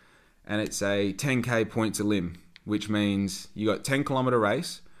race. And it's a 10k points a limb, which means you got 10 kilometer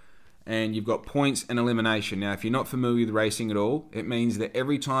race and you've got points and elimination. Now, if you're not familiar with racing at all, it means that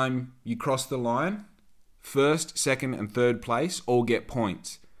every time you cross the line, first, second, and third place all get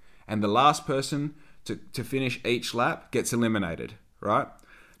points. And the last person to finish each lap gets eliminated, right?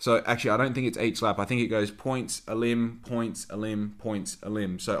 So actually, I don't think it's each lap. I think it goes points, a limb, points, a limb, points, a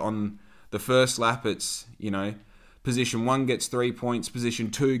limb. So on the first lap, it's, you know, position 1 gets 3 points,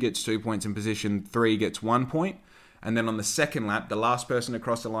 position 2 gets 2 points, and position 3 gets 1 point. And then on the second lap, the last person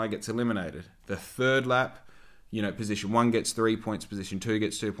across the line gets eliminated. The third lap, you know, position 1 gets 3 points, position 2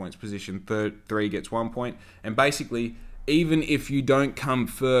 gets 2 points, position 3 gets 1 point. And basically, even if you don't come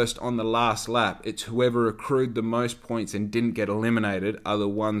first on the last lap, it's whoever accrued the most points and didn't get eliminated are the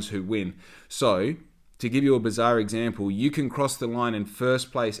ones who win. So, to give you a bizarre example, you can cross the line in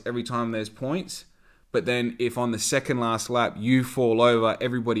first place every time there's points, but then if on the second last lap you fall over,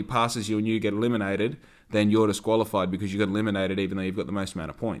 everybody passes you and you get eliminated, then you're disqualified because you got eliminated even though you've got the most amount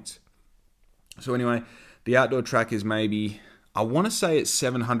of points. So anyway, the outdoor track is maybe, I want to say it's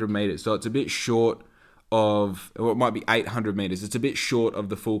 700 meters, so it's a bit short of, or it might be 800 meters. It's a bit short of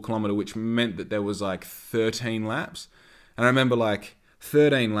the full kilometer, which meant that there was like 13 laps. And I remember like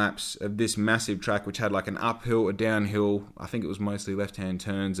 13 laps of this massive track, which had like an uphill, a downhill, I think it was mostly left-hand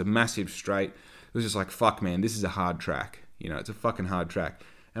turns, a massive straight. It was just like, fuck man, this is a hard track. You know, it's a fucking hard track.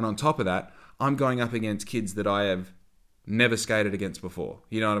 And on top of that, I'm going up against kids that I have never skated against before.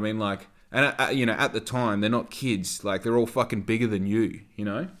 You know what I mean? Like, and you know, at the time, they're not kids. Like, they're all fucking bigger than you, you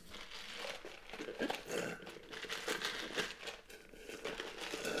know?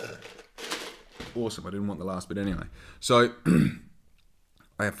 Awesome. I didn't want the last bit anyway. So,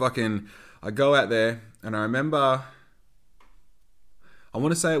 I go out there, and I remember, I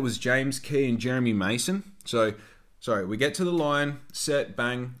want to say it was James Key and Jeremy Mason. So, sorry, we get to the line, set,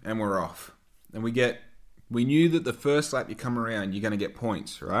 bang, and we're off. And we knew that the first lap you come around, you're going to get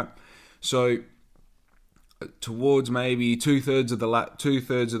points, right? So, towards maybe two-thirds of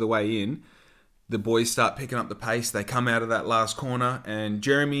the way in, the boys start picking up the pace. They come out of that last corner, and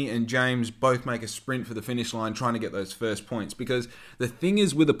Jeremy and James both make a sprint for the finish line trying to get those first points. Because the thing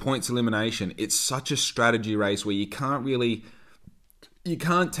is with the points elimination, it's such a strategy race where you can't really you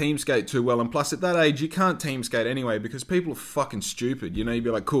can't team skate too well. And plus, at that age, you can't team skate anyway because people are fucking stupid. You know, you'd be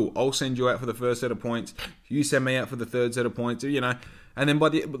like, cool, I'll send you out for the first set of points. You send me out for the third set of points, you know. And then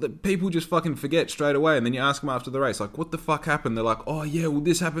but the people just fucking forget straight away. And then you ask them after the race, like, what the fuck happened? They're like, oh, yeah, well,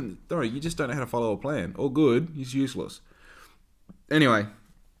 this happened. No, you just don't know how to follow a plan. All good. It's useless. Anyway,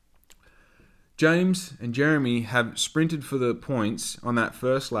 James and Jeremy have sprinted for the points on that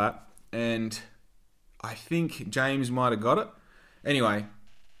first lap. And I think James might have got it. Anyway,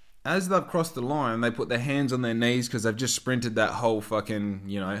 as they've crossed the line, they put their hands on their knees because they've just sprinted that whole fucking,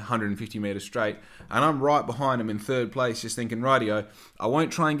 150 metres straight. And I'm right behind them in third place, just thinking, rightio, I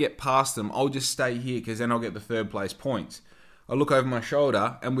won't try and get past them. I'll just stay here because then I'll get the third place points. I look over my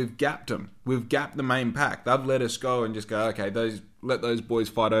shoulder and we've gapped them. We've gapped the main pack. They've let us go and just go, okay, let those boys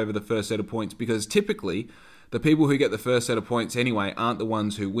fight over the first set of points because typically the people who get the first set of points anyway aren't the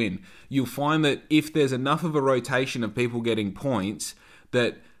ones who win. You'll find that if there's enough of a rotation of people getting points,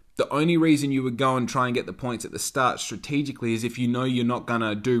 that the only reason you would go and try and get the points at the start strategically is if you know you're not going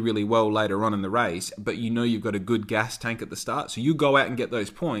to do really well later on in the race, but you know you've got a good gas tank at the start. So you go out and get those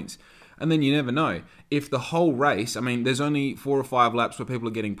points, and then you never know. If the whole race, there's only 4 or 5 laps where people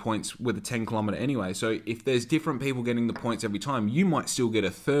are getting points with a 10 kilometre anyway. So if there's different people getting the points every time, you might still get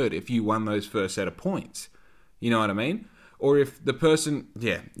a third if you won those first set of points. You know what I mean? Or if the person,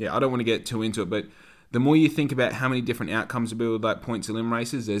 I don't want to get too into it, but the more you think about how many different outcomes will be with like points elim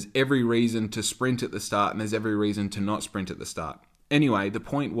races, there's every reason to sprint at the start and there's every reason to not sprint at the start. Anyway, the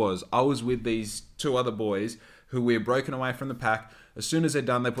point was, I was with these 2 other boys who we had broken away from the pack. As soon as they're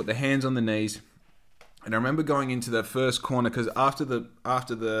done, they put their hands on the knees. And I remember going into the first corner because after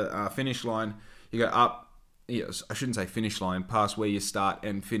the finish line, you go up. Yes, I shouldn't say finish line, past where you start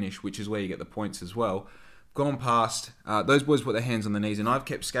and finish, which is where you get the points as well. Gone past, those boys put their hands on the knees and I've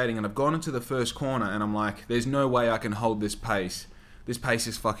kept skating and I've gone into the first corner and I'm like, there's no way I can hold this pace. This pace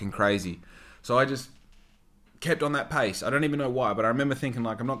is fucking crazy. So I just kept on that pace. I don't even know why, but I remember thinking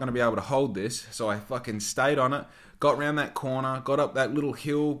like, I'm not going to be able to hold this. So I fucking stayed on it, got around that corner, got up that little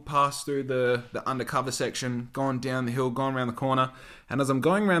hill, passed through the undercover section, gone down the hill, gone around the corner. And as I'm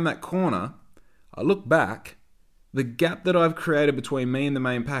going around that corner, I look back. The gap that I've created between me and the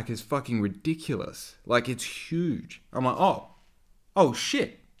main pack is fucking ridiculous. Like, it's huge. I'm like, oh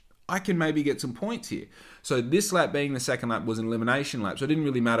shit, I can maybe get some points here. So this lap being the second lap was an elimination lap. So it didn't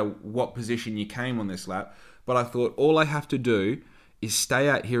really matter what position you came on this lap. But I thought all I have to do is stay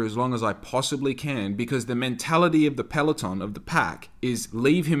out here as long as I possibly can because the mentality of the peloton, of the pack, is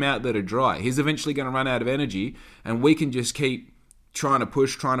leave him out there to dry. He's eventually going to run out of energy and we can just keep trying to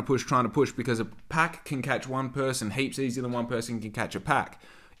push because a pack can catch one person heaps easier than one person can catch a pack.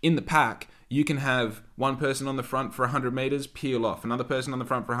 In the pack, you can have one person on the front for 100 meters, peel off. Another person on the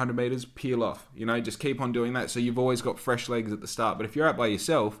front for 100 meters, peel off. Just keep on doing that. So you've always got fresh legs at the start. But if you're out by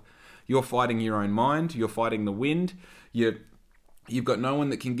yourself, you're fighting your own mind. You're fighting the wind. You've got no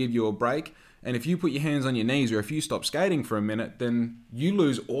one that can give you a break. And if you put your hands on your knees or if you stop skating for a minute, then you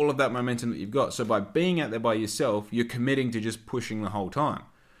lose all of that momentum that you've got. So by being out there by yourself, you're committing to just pushing the whole time.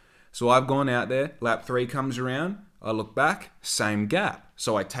 So I've gone out there, lap 3 comes around, I look back, same gap.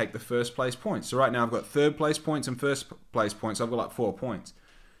 So I take the first place points. So right now I've got third place points and first place points. So I've got like 4 points.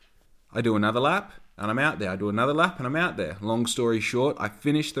 I do another lap and I'm out there. I do another lap and I'm out there. Long story short, I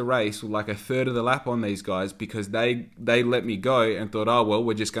finished the race with like a third of the lap on these guys because they let me go and thought, oh, well,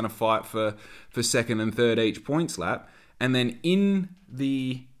 we're just going to fight for second and third each points lap. And then in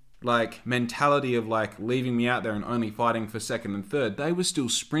the like mentality of like leaving me out there and only fighting for second and third, they were still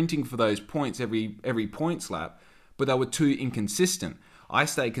sprinting for those points every points lap, but they were too inconsistent. I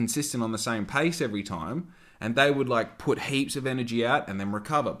stayed consistent on the same pace every time. And they would like put heaps of energy out and then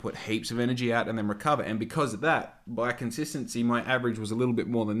recover, put heaps of energy out and then recover. And because of that, by consistency, my average was a little bit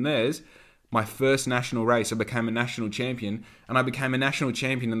more than theirs. My first national race, I became a national champion. And I became a national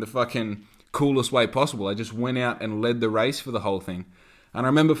champion in the fucking coolest way possible. I just went out and led the race for the whole thing. And I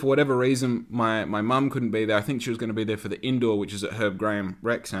remember for whatever reason, my mum couldn't be there. I think she was going to be there for the indoor, which is at Herb Graham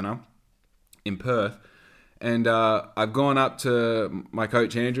Rec Centre in Perth. And I've gone up to my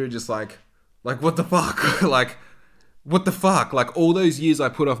coach, Andrew, just like, what the fuck? What the fuck? Like, all those years I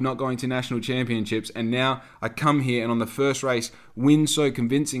put off not going to national championships, and now I come here and on the first race win so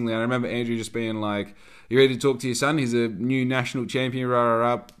convincingly. And I remember Andrew just being like, you ready to talk to your son? He's a new national champion,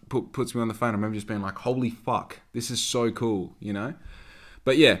 puts me on the phone. I remember just being like, holy fuck, this is so cool,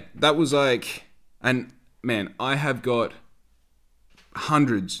 But yeah, that was like, and man, I have got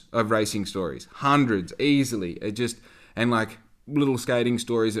hundreds of racing stories. Hundreds, easily. And like, little skating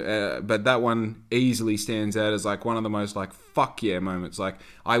stories, but that one easily stands out as like one of the most like fuck yeah moments. Like,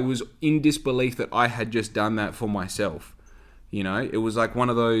 I was in disbelief that I had just done that for myself. You know, it was like one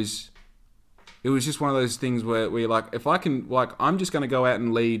of those. It was just one of those things where you're like, if I can, like, I'm just going to go out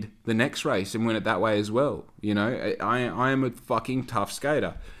and lead the next race and win it that way as well. You know, I am a fucking tough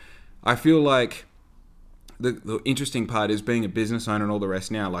skater. I feel like the interesting part is being a business owner and all the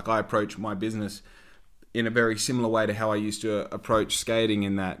rest now. Like, I approach my business in a very similar way to how I used to approach skating,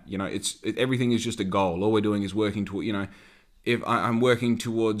 in that, you know, everything is just a goal. All we're doing is working toward, you know, if I'm working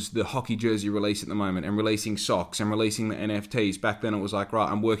towards the hockey jersey release at the moment and releasing socks and releasing the NFTs. Back then it was like,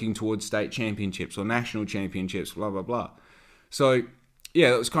 right, I'm working towards state championships or national championships, blah, blah, blah. So,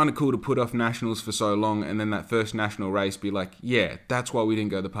 yeah, it was kind of cool to put off nationals for so long, and then that first national race be like, yeah, that's why we didn't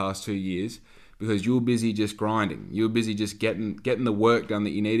go the past 2 years, because you were busy just grinding. You were busy just getting the work done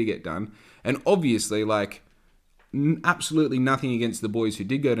that you need to get done. And obviously, like, absolutely nothing against the boys who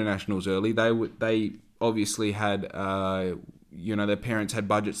did go to nationals early. They obviously had, you know, their parents had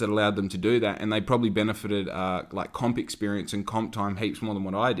budgets that allowed them to do that, and they probably benefited like comp experience and comp time heaps more than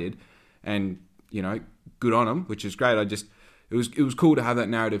what I did. And, you know, good on them, which is great. It was cool to have that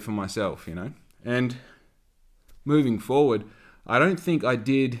narrative for myself, you know. And moving forward, I don't think I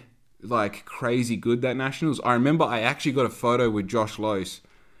did like crazy good that nationals. I remember I actually got a photo with Josh Lose,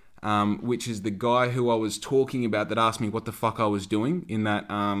 which is the guy who I was talking about that asked me what the fuck I was doing in that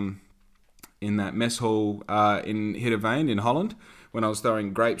mess hall in Heerenveen in Holland when I was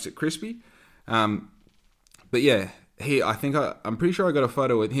throwing grapes at Crispy. But yeah, I'm pretty sure I got a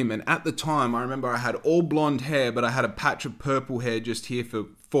photo with him. And at the time, I remember I had all blonde hair, but I had a patch of purple hair just here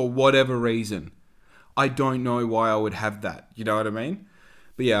for whatever reason. I don't know why I would have that. You know what I mean?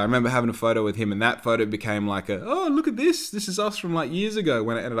 But yeah, I remember having a photo with him, and that photo became like oh, look at this. This is us from like years ago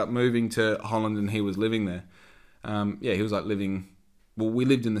when I ended up moving to Holland and he was living there. Yeah, he was like living... Well, we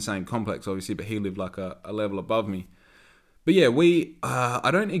lived in the same complex, obviously, but he lived like a level above me. But yeah, I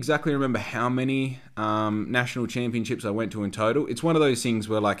don't exactly remember how many national championships I went to in total. It's one of those things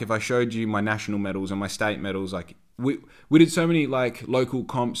where, like, if I showed you my national medals and my state medals, like, we did so many, like, local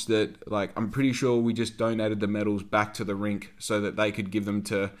comps that, like, I'm pretty sure we just donated the medals back to the rink so that they could give them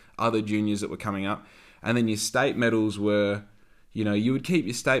to other juniors that were coming up. And then your state medals were... You know, you would keep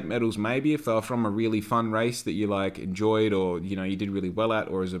your state medals maybe if they were from a really fun race that you like enjoyed, or, you know, you did really well at,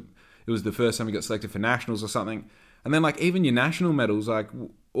 or it was the first time you got selected for nationals or something. And then, like, even your national medals, like,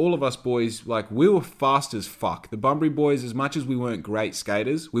 all of us boys, like, we were fast as fuck. The Bunbury boys, as much as we weren't great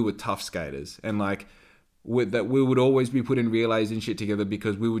skaters, we were tough skaters. And, like, we would always be putting relays and shit together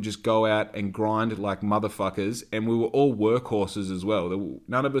because we would just go out and grind like motherfuckers. And we were all workhorses as well.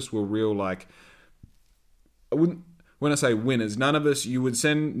 None of us were real, like... When I say winners, you would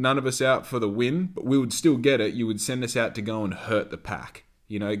send none of us out for the win, but we would still get it. You would send us out to go and hurt the pack.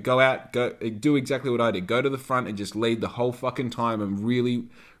 You know, do exactly what I did. Go to the front and just lead the whole fucking time and really,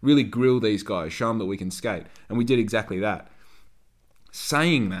 really grill these guys. Show them that we can skate. And we did exactly that.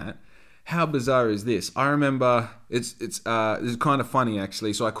 Saying that, how bizarre is this? I remember, this is kind of funny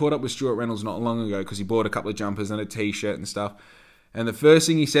actually. So I caught up with Stuart Reynolds not long ago because he bought a couple of jumpers and a t-shirt and stuff. And the first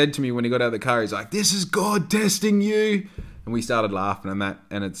thing he said to me when he got out of the car, he's like, "This is God testing you." And we started laughing, and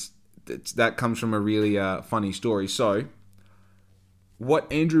that comes from a really funny story. So, what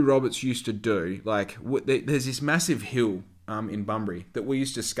Andrew Roberts used to do, like, there's this massive hill in Bunbury that we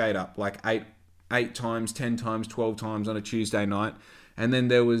used to skate up like 8 times, 10 times, 12 times on a Tuesday night. And then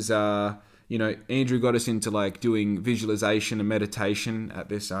there was, you know, Andrew got us into like doing visualization and meditation at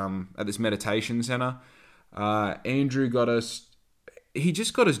this meditation center. Andrew he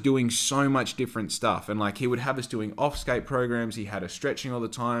just got us doing so much different stuff. And like, he would have us doing off-skate programs. He had us stretching all the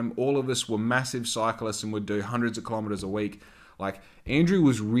time. All of us were massive cyclists and would do hundreds of kilometers a week. Like, Andrew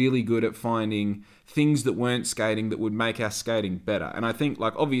was really good at finding things that weren't skating that would make our skating better. And I think,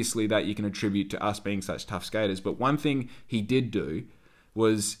 like, obviously that you can attribute to us being such tough skaters. But one thing he did do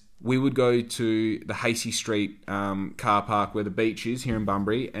was we would go to the Hasey Street car park where the beach is here in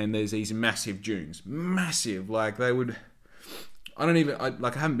Bunbury. And there's these massive dunes. Massive. Like, they would... I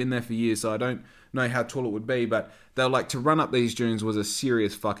haven't been there for years, so I don't know how tall it would be, but they're like, to run up these dunes was a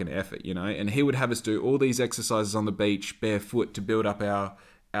serious fucking effort, you know, and he would have us do all these exercises on the beach, barefoot, to build up our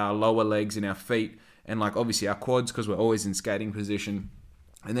lower legs and our feet, and like, obviously our quads, because we're always in skating position,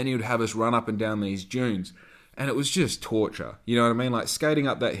 and then he would have us run up and down these dunes, and it was just torture, you know what I mean? Like, skating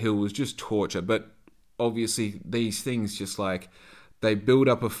up that hill was just torture, but obviously these things just like... They build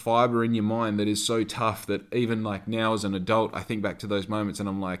up a fiber in your mind that is so tough that even like now as an adult, I think back to those moments and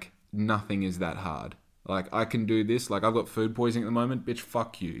I'm like, nothing is that hard. Like, I can do this. Like, I've got food poisoning at the moment. Bitch,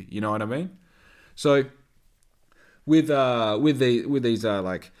 fuck you. You know what I mean? So with these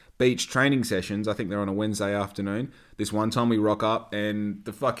like beach training sessions. I think they're on a Wednesday afternoon. This one time we rock up and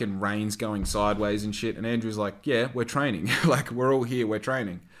the fucking rain's going sideways and shit. And Andrew's like, yeah, we're training. Like, we're all here, we're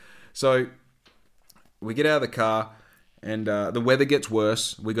training. So we get out of the car and the weather gets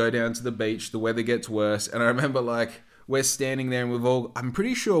worse. We go down to the beach, the weather gets worse. And I remember like, we're standing there and I'm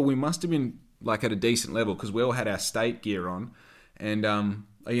pretty sure we must have been like at a decent level because we all had our state gear on. And,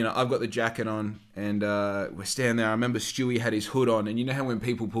 I've got the jacket on and we're standing there. I remember Stewie had his hood on. And you know how when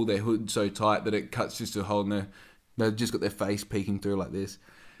people pull their hood so tight that it cuts just a hole in they've just got their face peeking through like this.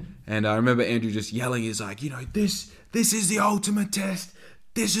 And I remember Andrew just yelling, he's like, this is the ultimate test.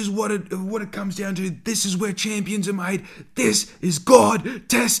 This is what it comes down to. This is where champions are made. This is God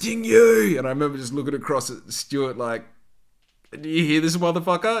testing you. And I remember just looking across at Stuart like, do you hear this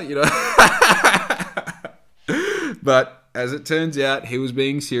motherfucker? But as it turns out, he was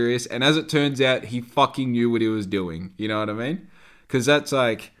being serious. And as it turns out, he fucking knew what he was doing. You know what I mean? Because that's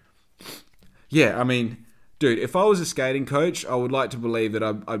like, yeah, I mean, dude, if I was a skating coach, I would like to believe that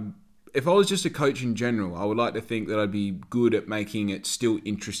if I was just a coach in general, I would like to think that I'd be good at making it still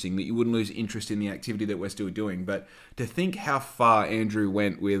interesting, that you wouldn't lose interest in the activity that we're still doing. But to think how far Andrew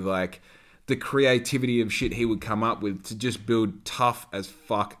went with like the creativity of shit he would come up with to just build tough as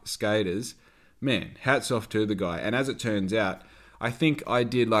fuck skaters, man, hats off to the guy. And as it turns out, I think I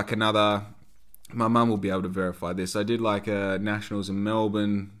did like my mum will be able to verify this. I did like a nationals in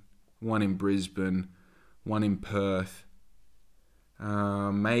Melbourne, one in Brisbane, one in Perth,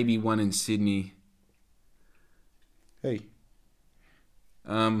 maybe one in Sydney. Hey.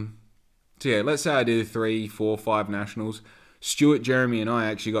 So yeah, let's say I did 3, 4, 5 nationals. Stuart, Jeremy and I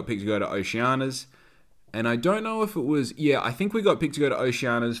actually got picked to go to Oceanas. And I don't know if it was... Yeah, I think we got picked to go to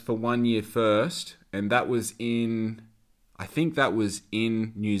Oceanas for 1 year first. And that was in... I think that was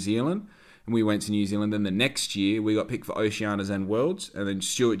in New Zealand. And we went to New Zealand. Then the next year, we got picked for Oceanas and Worlds. And then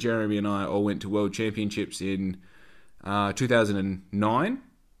Stuart, Jeremy and I all went to World Championships in 2009.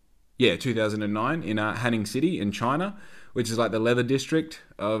 Yeah, 2009 in Hanning City in China, which is like the leather district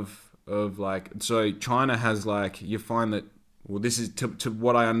of like... So China has like... You find that... Well, this is to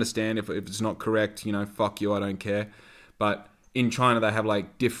what I understand. If it's not correct, fuck you, I don't care. But in China, they have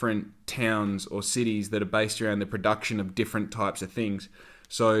like different towns or cities that are based around the production of different types of things.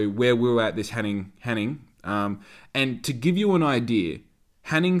 So where we were at this Hanning, and to give you an idea,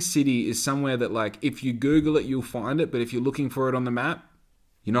 Hanning City is somewhere that like, if you Google it, you'll find it. But if you're looking for it on the map,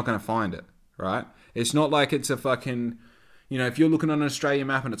 you're not going to find it, right? It's not like it's a fucking... if you're looking on an Australian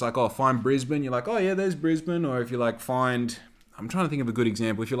map and it's like, oh, find Brisbane, you're like, oh yeah, there's Brisbane. Or if you like find... I'm trying to think of a good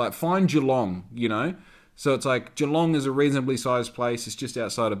example. If you're like, find Geelong, So it's like, Geelong is a reasonably sized place. It's just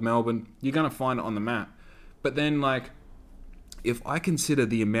outside of Melbourne. You're going to find it on the map. But then, like, if I consider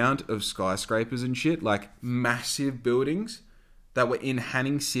the amount of skyscrapers and shit, like massive buildings that were in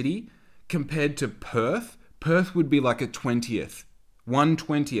Hanning City compared to Perth, Perth would be like a 20th.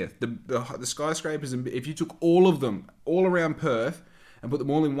 1/20th. The skyscrapers, if you took all of them, all around Perth, and put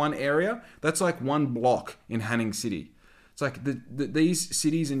them all in one area, that's like one block in Hanning City. It's like these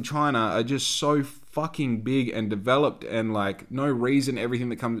cities in China are just so fucking big and developed, and like no reason everything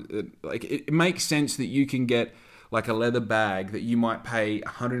that comes... Like it makes sense that you can get like a leather bag that you might pay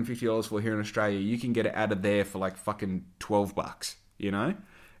 $150 for here in Australia. You can get it out of there for like fucking $12,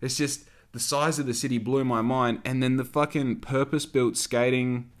 It's just... The size of the city blew my mind. And then the fucking purpose-built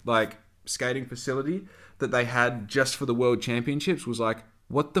skating facility that they had just for the World Championships was like,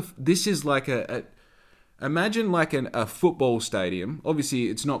 what the... This is like imagine like a football stadium. Obviously,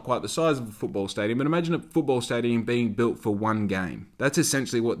 it's not quite the size of a football stadium, but imagine a football stadium being built for one game. That's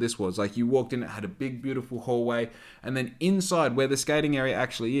essentially what this was. Like, you walked in, it had a big, beautiful hallway, and then inside where the skating area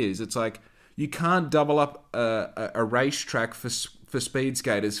actually is, it's like, you can't double up a racetrack for speed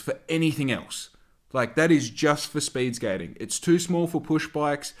skaters for anything else. Like, that is just for speed skating. It's too small for push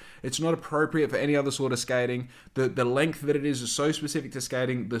bikes. It's not appropriate for any other sort of skating. The length that it is so specific to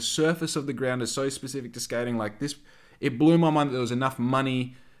skating. The surface of the ground is so specific to skating. Like this, it blew my mind that there was enough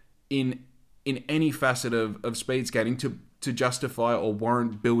money in any facet of speed skating to justify or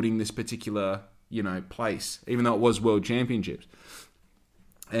warrant building this particular, place, even though it was World Championships.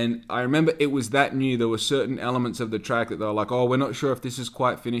 And I remember it was that new. There were certain elements of the track that they were like, oh, we're not sure if this is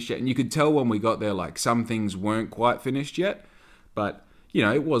quite finished yet. And you could tell when we got there, like, some things weren't quite finished yet. But,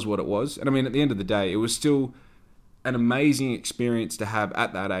 it was what it was. And I mean, at the end of the day, it was still an amazing experience to have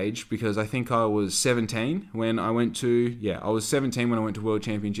at that age, because I think I was 17 when I went to... Yeah, I was 17 when I went to World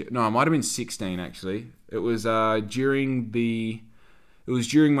Championship. No, I might have been 16, actually. It was during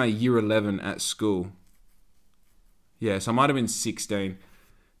my year 11 at school. Yeah, so I might have been 16.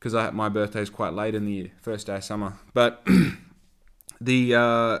 Because my birthday is quite late in the year, first day of summer. But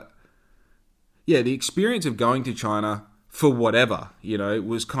the yeah, the experience of going to China for whatever,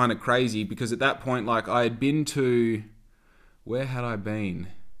 was kind of crazy because at that point, like, I had been to, where had I been?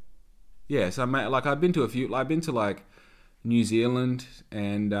 Yeah, so I've been to a few, like, I've been to like New Zealand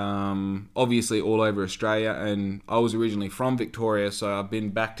and obviously all over Australia, and I was originally from Victoria, so I've been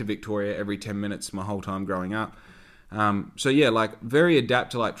back to Victoria every 10 minutes my whole time growing up. So yeah, like very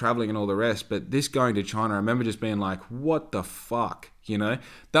adapt to like traveling and all the rest, but this going to China, I remember just being like, what the fuck,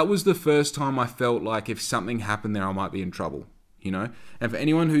 That was the first time I felt like if something happened there, I might be in trouble, And for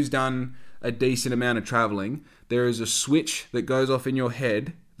anyone who's done a decent amount of traveling, there is a switch that goes off in your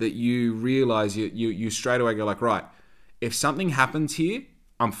head that you realize you straight away go like, right, if something happens here,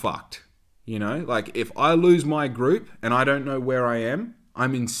 I'm fucked. Like if I lose my group and I don't know where I am,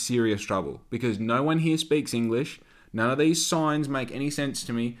 I'm in serious trouble because no one here speaks English. None of these signs make any sense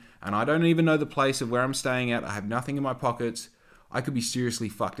to me, and I don't even know the place of where I'm staying at. I have nothing in my pockets. I could be seriously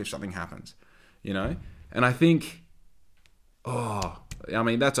fucked if something happens, And I think,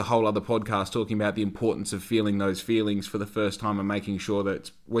 that's a whole other podcast talking about the importance of feeling those feelings for the first time and making sure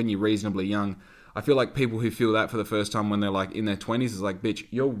that when you're reasonably young. I feel like people who feel that for the first time when they're like in their 20s is like, bitch,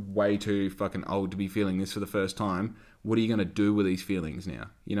 you're way too fucking old to be feeling this for the first time. What are you going to do with these feelings now?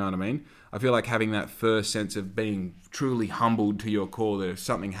 You know what I mean? I feel like having that first sense of being truly humbled to your core that if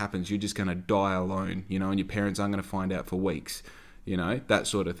something happens, you're just going to die alone, and your parents aren't going to find out for weeks, that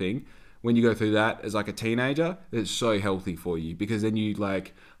sort of thing. When you go through that as like a teenager, it's so healthy for you because then you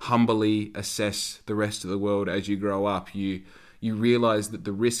like humbly assess the rest of the world as you grow up. You realize that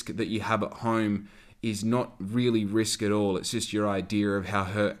the risk that you have at home is not really risk at all. It's just your idea of how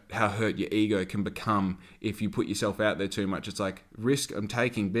hurt your ego can become if you put yourself out there too much. It's like, risk I'm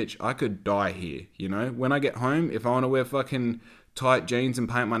taking, bitch. I could die here, When I get home, if I want to wear fucking tight jeans and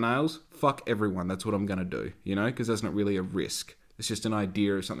paint my nails, fuck everyone. That's what I'm going to do, Because that's not really a risk. It's just an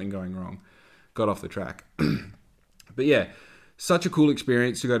idea of something going wrong. Got off the track. But yeah, such a cool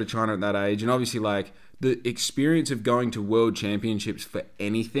experience to go to China at that age. And obviously, like, the experience of going to world championships for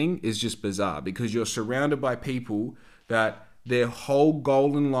anything is just bizarre because you're surrounded by people that their whole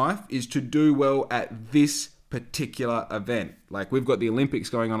goal in life is to do well at this particular event. Like, we've got the Olympics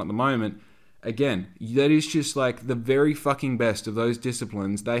going on at the moment. Again, that is just like the very fucking best of those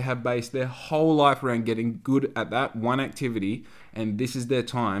disciplines. They have based their whole life around getting good at that one activity, and this is their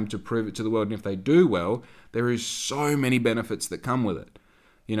time to prove it to the world. And if they do well, there is so many benefits that come with it.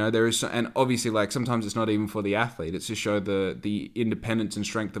 There is, and obviously, like, sometimes it's not even for the athlete. It's to show the independence and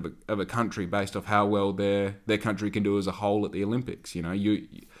strength of a country based off how well their country can do as a whole at the Olympics.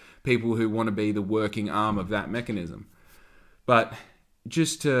 People who want to be the working arm of that mechanism. But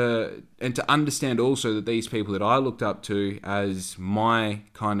just to understand also that these people that I looked up to as my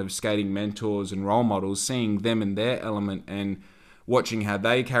kind of skating mentors and role models, seeing them in their element and watching how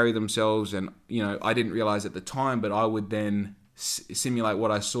they carry themselves, and I didn't realize at the time, but I would then simulate what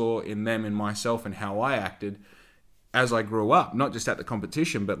I saw in them and myself and how I acted as I grew up, not just at the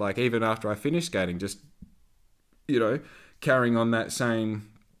competition, but like even after I finished skating, just, carrying on that same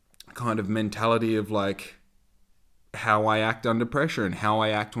kind of mentality of like how I act under pressure and how I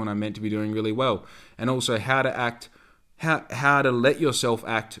act when I'm meant to be doing really well. And also how to act, how to let yourself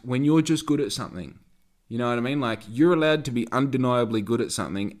act when you're just good at something. You know what I mean? Like, you're allowed to be undeniably good at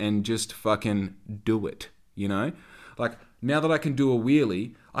something and just fucking do it, Like, now that I can do a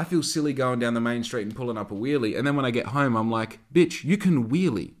wheelie, I feel silly going down the main street and pulling up a wheelie. And then when I get home, I'm like, bitch, you can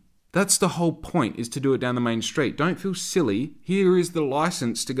wheelie. That's the whole point, is to do it down the main street. Don't feel silly. Here is the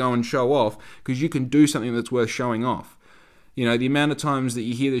license to go and show off because you can do something that's worth showing off. The amount of times that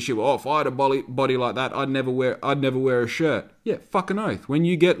you hear this shit, oh, if I had a body like that, I'd never wear a shirt. Yeah, fucking oath. When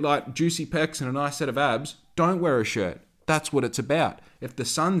you get like juicy pecs and a nice set of abs, don't wear a shirt. That's what it's about. If the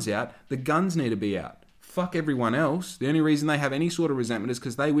sun's out, the guns need to be out. Fuck everyone else. The only reason they have any sort of resentment is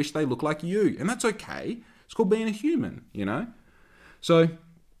because they wish they look like you. And that's okay. It's called being a human, So,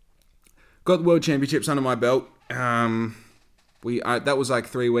 got the World Championships under my belt. That was like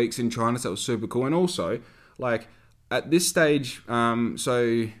 3 weeks in China, so that was super cool. And also, like, at this stage,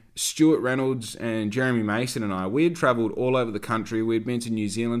 so Stuart Reynolds and Jeremy Mason and I, we had travelled all over the country. We'd been to New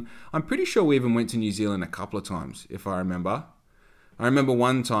Zealand. I'm pretty sure we even went to New Zealand a couple of times, if I remember. I remember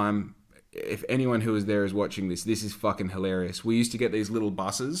one time, if anyone who was there is watching this is fucking hilarious. We used to get these little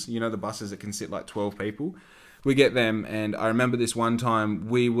buses, the buses that can sit like 12 people. We get them, and I remember this one time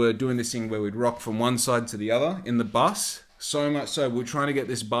we were doing this thing where we'd rock from one side to the other in the bus. So much so, we're trying to get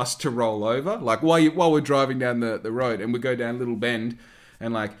this bus to roll over, like while we're driving down the road, and we go down a little bend,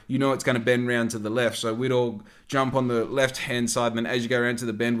 and like, it's going to bend round to the left, so we'd all jump on the left-hand side, and then as you go around to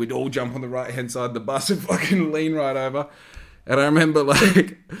the bend, we'd all jump on the right-hand side of the bus and fucking lean right over. And I remember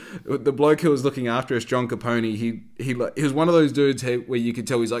like the bloke who was looking after us, John Capone. He was one of those dudes where you could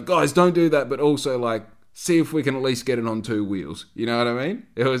tell he's like, guys, don't do that, but also like see if we can at least get it on 2 wheels. You know what I mean?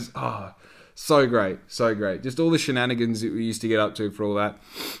 It was so great, so great. Just all the shenanigans that we used to get up to for all that.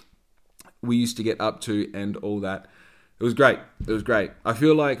 We used to get up to and all that. It was great. It was great. I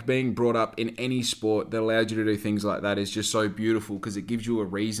feel like being brought up in any sport that allowed you to do things like that is just so beautiful because it gives you a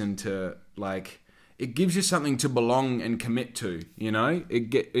reason to like. It gives you something to belong and commit to. You know,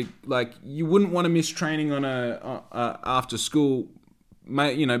 like you wouldn't want to miss training on a after school,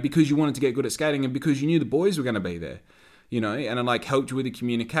 you know, because you wanted to get good at skating and because you knew the boys were going to be there. You know, and it like helped you with the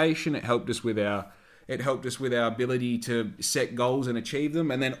communication. It helped us with our ability to set goals and achieve them.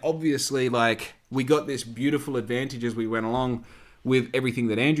 And then obviously, like, we got this beautiful advantage as we went along with everything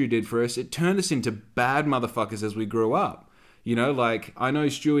that Andrew did for us. It turned us into bad motherfuckers as we grew up. You know, like, I know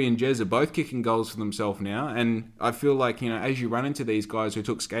Stewie and Jez are both kicking goals for themselves now. And I feel like, you know, as you run into these guys who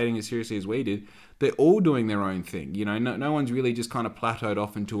took skating as seriously as we did, they're all doing their own thing. You know, no one's really just kind of plateaued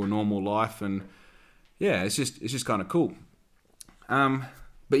off into a normal life. And yeah, it's just kind of cool.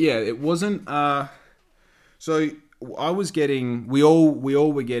 But yeah, it wasn't... So I was getting, we all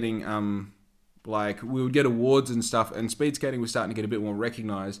were getting, like we would get awards and stuff, and speed skating was starting to get a bit more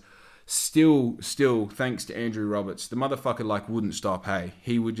recognized. Still, thanks to Andrew Roberts, the motherfucker like wouldn't stop. Hey,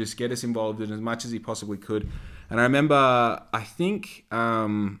 he would just get us involved in as much as he possibly could. And I remember, I think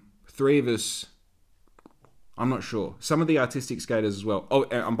 3 of us, I'm not sure, some of the artistic skaters as well. Oh,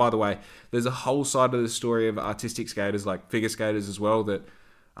 and by the way, there's a whole side of the story of artistic skaters, like figure skaters as well, that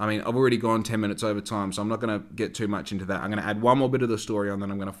I mean, I've already gone 10 minutes over time, so I'm not going to get too much into that. I'm going to add one more bit of the story on, then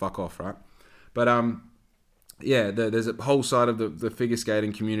I'm going to fuck off, right? But, yeah, there's a whole side of the figure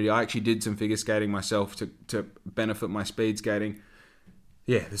skating community. I actually did some figure skating myself to benefit my speed skating.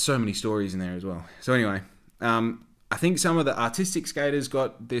 Yeah, there's so many stories in there as well. So anyway, I think some of the artistic skaters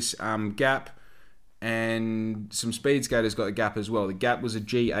got this gap, and some speed skaters got a gap as well. The gap was a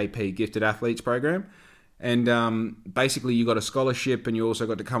GAP, Gifted Athletes Program. And basically, you got a scholarship, and you also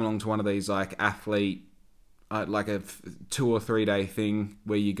got to come along to one of these like athlete, like a 2 or 3 day thing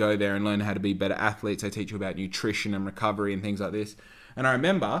where you go there and learn how to be better athletes. They teach you about nutrition and recovery and things like this. And I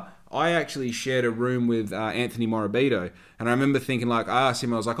remember I actually shared a room with Anthony Morabito, and I remember thinking like, I asked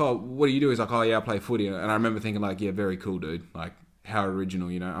him, I was like, "Oh, what do you do?" He's like, "Oh yeah, I play footy." And I remember thinking like, "Yeah, very cool, dude. Like, how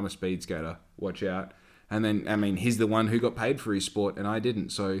original, you know? I'm a speed skater. Watch out." And then, I mean, he's the one who got paid for his sport, and I didn't.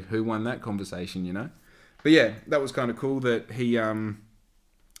 So who won that conversation, you know? But yeah, that was kind of cool that he, I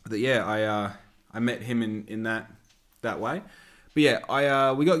met him in that way. But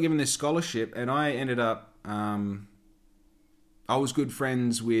yeah, we got given this scholarship, and I ended up, I was good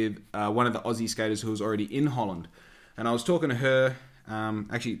friends with one of the Aussie skaters who was already in Holland, and I was talking to her.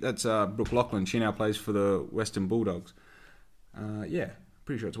 Actually, that's Brooke Lachlan. She now plays for the Western Bulldogs. Yeah,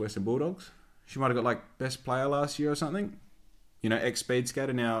 pretty sure it's Western Bulldogs. She might have got like best player last year or something. You know, ex-speed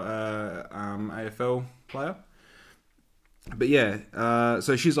skater, now AFL player. But yeah,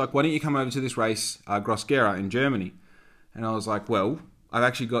 so she's like, "Why don't you come over to this race, Gross-Gerda in Germany?" And I was like, "Well, I've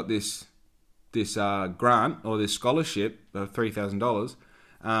actually got this grant or this scholarship of $3,000.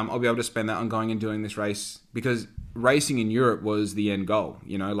 I'll be able to spend that on going and doing this race, because racing in Europe was the end goal.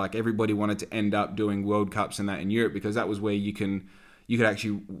 You know, like everybody wanted to end up doing World Cups and that in Europe, because that was where you could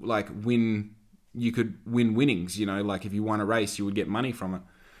actually like win." You could win winnings, you know, like if you won a race, you would get money from it.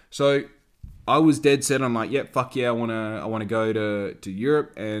 So I was dead set on like, yep, fuck yeah, I want to go to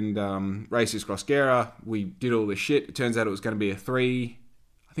Europe and race this Gross-Gerda. We did all this shit. It turns out it was going to be a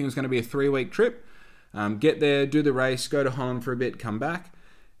 3-week trip. Get there, do the race, go to Holland for a bit, come back,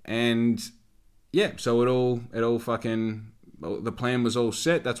 and yeah, so it all fucking, the plan was all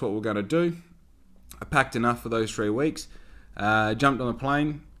set. That's what we're going to do. I packed enough for those 3 weeks. Jumped on the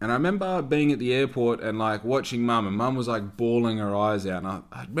plane, and I remember being at the airport and like watching Mum, and Mum was like bawling her eyes out, and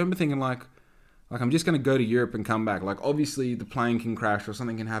I remember thinking like I'm just going to go to Europe and come back. Like obviously the plane can crash or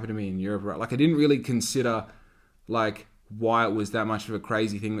something can happen to me in Europe, right? Like I didn't really consider like why it was that much of a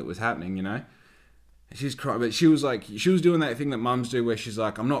crazy thing that was happening, you know? She's crying, but she was doing that thing that mums do where she's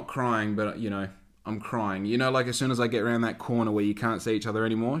like, "I'm not crying, but you know, I'm crying." You know, like as soon as I get around that corner where you can't see each other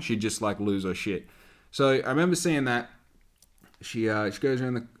anymore, she'd just like lose her shit. So I remember seeing that. She went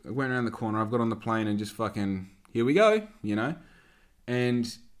around the corner. I've got on the plane and just fucking, here we go, you know? And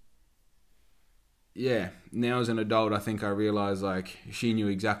yeah, now as an adult, I think I realized like she knew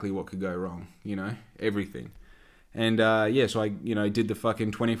exactly what could go wrong, you know? Everything. And yeah, so I, you know, did the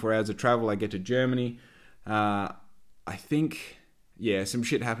fucking 24 hours of travel. I get to Germany. I think, yeah, some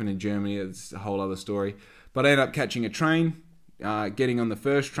shit happened in Germany. It's a whole other story. But I ended up catching a train getting on the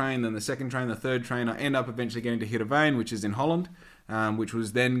first train, then the second train, the third train. I end up eventually getting to Heerenveen, which is in Holland, which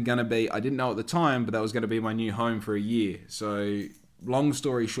was then going to be, I didn't know at the time, but that was going to be my new home for a year. So long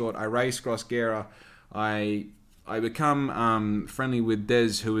story short, I race Cross Gera. I become friendly with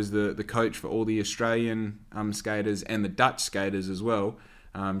Des, who is the coach for all the Australian skaters and the Dutch skaters as well.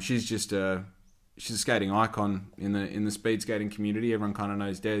 She's a skating icon in the speed skating community. Everyone kind of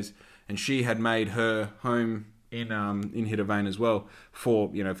knows Des, and she had made her home in Heerenveen as well for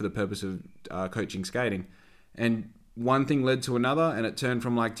the purpose of coaching skating. And one thing led to another, and it turned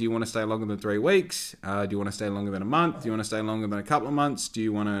from like, do you want to stay longer than 3 weeks? Do you want to stay longer than a month? Do you want to stay longer than a couple of months? Do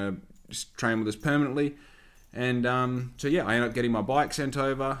you want to just train with us permanently? And so I ended up getting my bike sent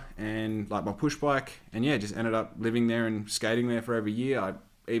over, and like my push bike, and just ended up living there and skating there for over a year. I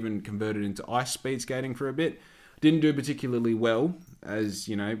even converted into ice speed skating for a bit. Didn't do particularly well, as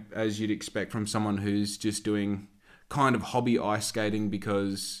you'd expect from someone who's just doing kind of hobby ice skating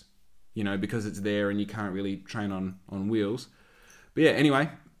because it's there and you can't really train on wheels. But anyway,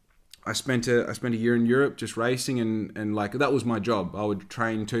 I spent a year in Europe just racing, and like that was my job. I would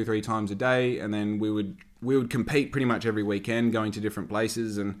train 2-3 times a day, and then we would compete pretty much every weekend, going to different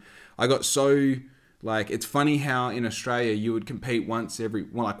places. And I got so, like, it's funny how in Australia you would compete once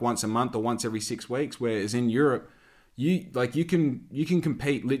a month or once every 6 weeks, whereas in Europe you can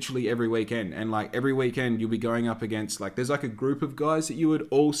compete literally every weekend, and like every weekend you'll be going up against, like, there's like a group of guys that you would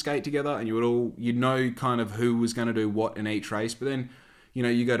all skate together, and you'd know kind of who was going to do what in each race. But then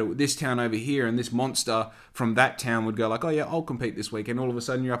you go to this town over here, and this monster from that town would go like, oh yeah, I'll compete this weekend. All of a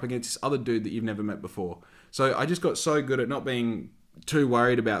sudden you're up against this other dude that you've never met before. So I just got so good at not being too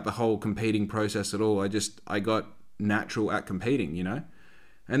worried about the whole competing process at all. I got natural at competing,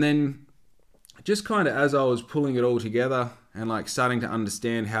 And then just kind of as I was pulling it all together and like starting to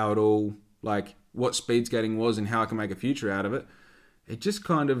understand how it all, like what speed skating was and how I can make a future out of it, it just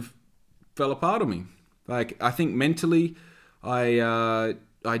kind of fell apart on me. Like, I think mentally I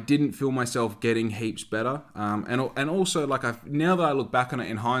didn't feel myself getting heaps better. And also, like, now that I look back on it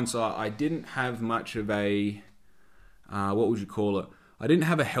in hindsight, I didn't have much of a, what would you call it? I didn't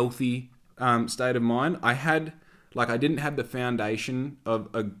have a healthy state of mind. I didn't have the foundation of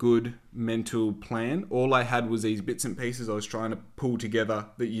a good mental plan. All I had was these bits and pieces I was trying to pull together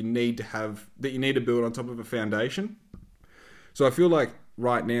that you need to build on top of a foundation. So I feel like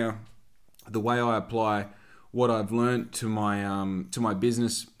right now, the way I apply what I've learned to my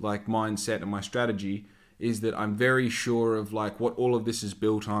business, like, mindset and my strategy, is that I'm very sure of like what all of this is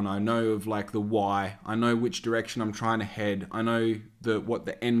built on. I know of like the why. I know which direction I'm trying to head. I know what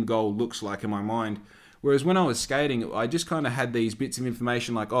the end goal looks like in my mind. Whereas when I was skating, I just kind of had these bits of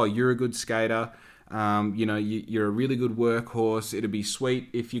information like, oh, you're a good skater. You're a really good workhorse. It'd be sweet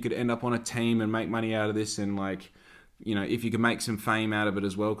if you could end up on a team and make money out of this, and like, if you could make some fame out of it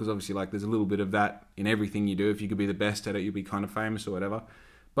as well, because obviously, like, there's a little bit of that in everything you do. If you could be the best at it, you'll be kind of famous or whatever.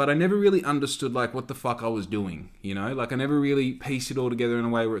 But I never really understood like what the fuck I was doing, Like, I never really pieced it all together in a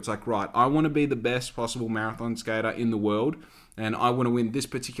way where it's like, right, I want to be the best possible marathon skater in the world, and I want to win this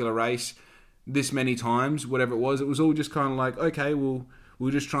particular race this many times, whatever it was. It was all just kind of like, okay, we'll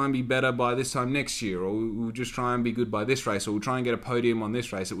just try and be better by this time next year, or we'll just try and be good by this race, or we'll try and get a podium on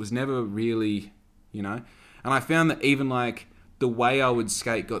this race. It was never really, And I found that even like the way I would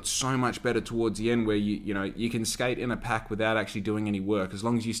skate got so much better towards the end, where you can skate in a pack without actually doing any work. As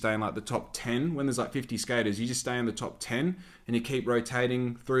long as you stay in like the top 10, when there's like 50 skaters, you just stay in the top 10 and you keep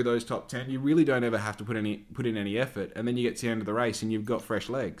rotating through those top 10. You really don't ever have to put in any effort. And then you get to the end of the race and you've got fresh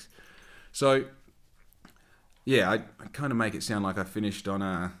legs. So yeah, I kind of make it sound like I finished on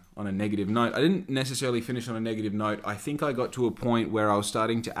a negative note. I didn't necessarily finish on a negative note. I think I got to a point where I was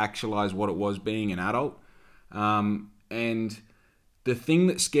starting to actualize what it was being an adult. And the thing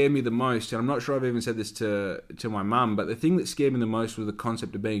that scared me the most, and I'm not sure I've even said this to my mum, but the thing that scared me the most was the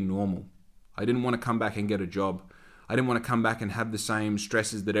concept of being normal. I didn't want to come back and get a job. I didn't want to come back and have the same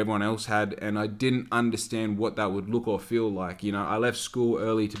stresses that everyone else had, and I didn't understand what that would look or feel like. I left school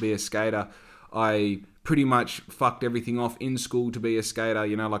early to be a skater. I pretty much fucked everything off in school to be a skater.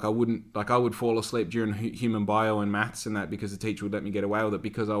 I would fall asleep during human bio and maths and that because the teacher would let me get away with it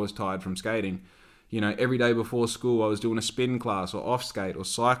because I was tired from skating. Every day before school I was doing a spin class or off skate or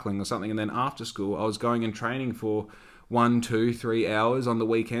cycling or something, and then after school I was going and training for 1, 2, 3 hours. On the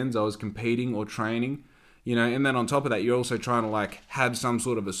weekends I was competing or training, and then on top of that you're also trying to like have some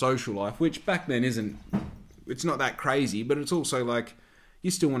sort of a social life, which back then it's not that crazy, but it's also like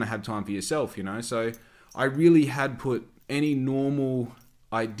you still want to have time for yourself, So I really had put any normal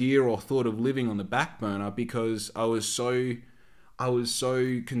idea or thought of living on the back burner because I was so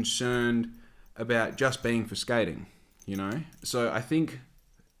concerned about just being for skating, you know? So I think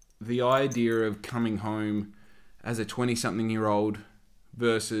the idea of coming home as a 20-something-year-old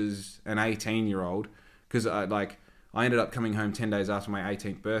versus an 18-year-old, because I ended up coming home 10 days after my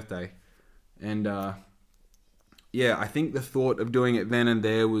 18th birthday. And yeah, I think the thought of doing it then and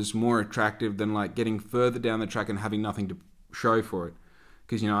there was more attractive than like getting further down the track and having nothing to show for it.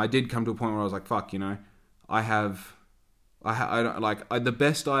 Because, you know, I did come to a point where I was like, fuck, you know, the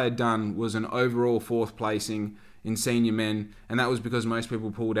best I had done was an overall 4th placing in senior men, and that was because most people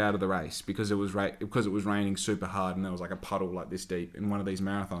pulled out of the race because it was raining super hard and there was like a puddle like this deep in one of these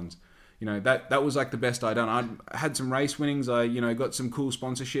marathons. You know, that was like the best I'd done. I had some race winnings. I, you know, got some cool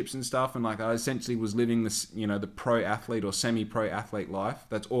sponsorships and stuff, and like I essentially was living this, you know, the pro athlete or semi-pro athlete life.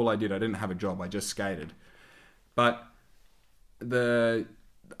 That's all I did. I didn't have a job. I just skated. But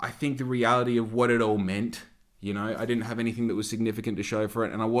I think the reality of what it all meant, you know, I didn't have anything that was significant to show for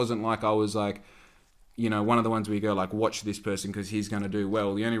it, and I wasn't like I was like, you know, one of the ones where you go like, watch this person because he's going to do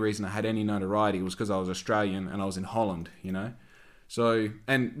well. The only reason I had any notoriety was because I was Australian and I was in Holland, you know. So,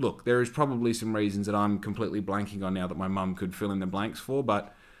 and look, there is probably some reasons that I'm completely blanking on now that my mum could fill in the blanks for,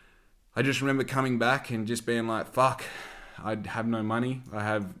 but I just remember coming back and just being like, fuck, I have no money. I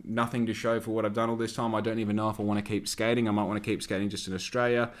have nothing to show for what I've done all this time. I don't even know if I want to keep skating. I might want to keep skating just in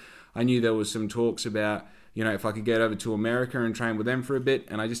Australia. I knew there was some talks about, you know, if I could get over to America and train with them for a bit,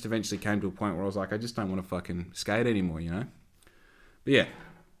 and I just eventually came to a point where I was like, I just don't want to fucking skate anymore, you know? But yeah,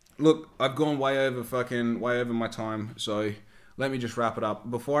 look, I've gone way over my time, so let me just wrap it up.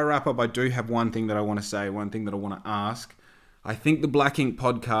 Before I wrap up, I do have one thing that I want to say, one thing that I want to ask. I think the Black Ink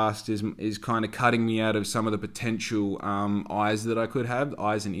podcast is kind of cutting me out of some of the potential eyes and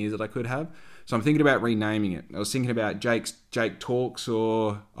ears that I could have. So I'm thinking about renaming it. I was thinking about Jake Talks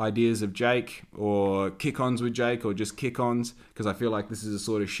or Ideas of Jake or Kick-Ons with Jake or just Kick-Ons, because I feel like this is the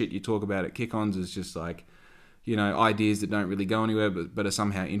sort of shit you talk about at Kick-Ons is just like, you know, ideas that don't really go anywhere but are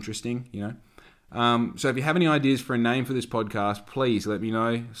somehow interesting, you know. So if you have any ideas for a name for this podcast, please let me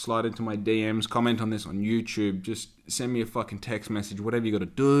know. Slide into my DMs, comment on this on YouTube, just send me a fucking text message, whatever you got to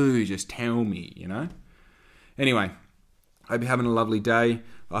do, just tell me, you know. Anyway, I hope you're having a lovely day.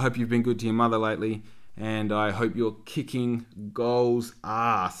 I hope you've been good to your mother lately, and I hope you're kicking goals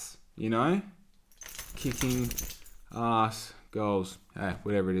ass, you know? Kicking ass goals. Hey,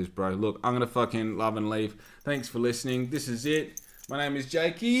 whatever it is, bro. Look, I'm going to fucking love and leave. Thanks for listening. This is it. My name is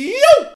Jakey.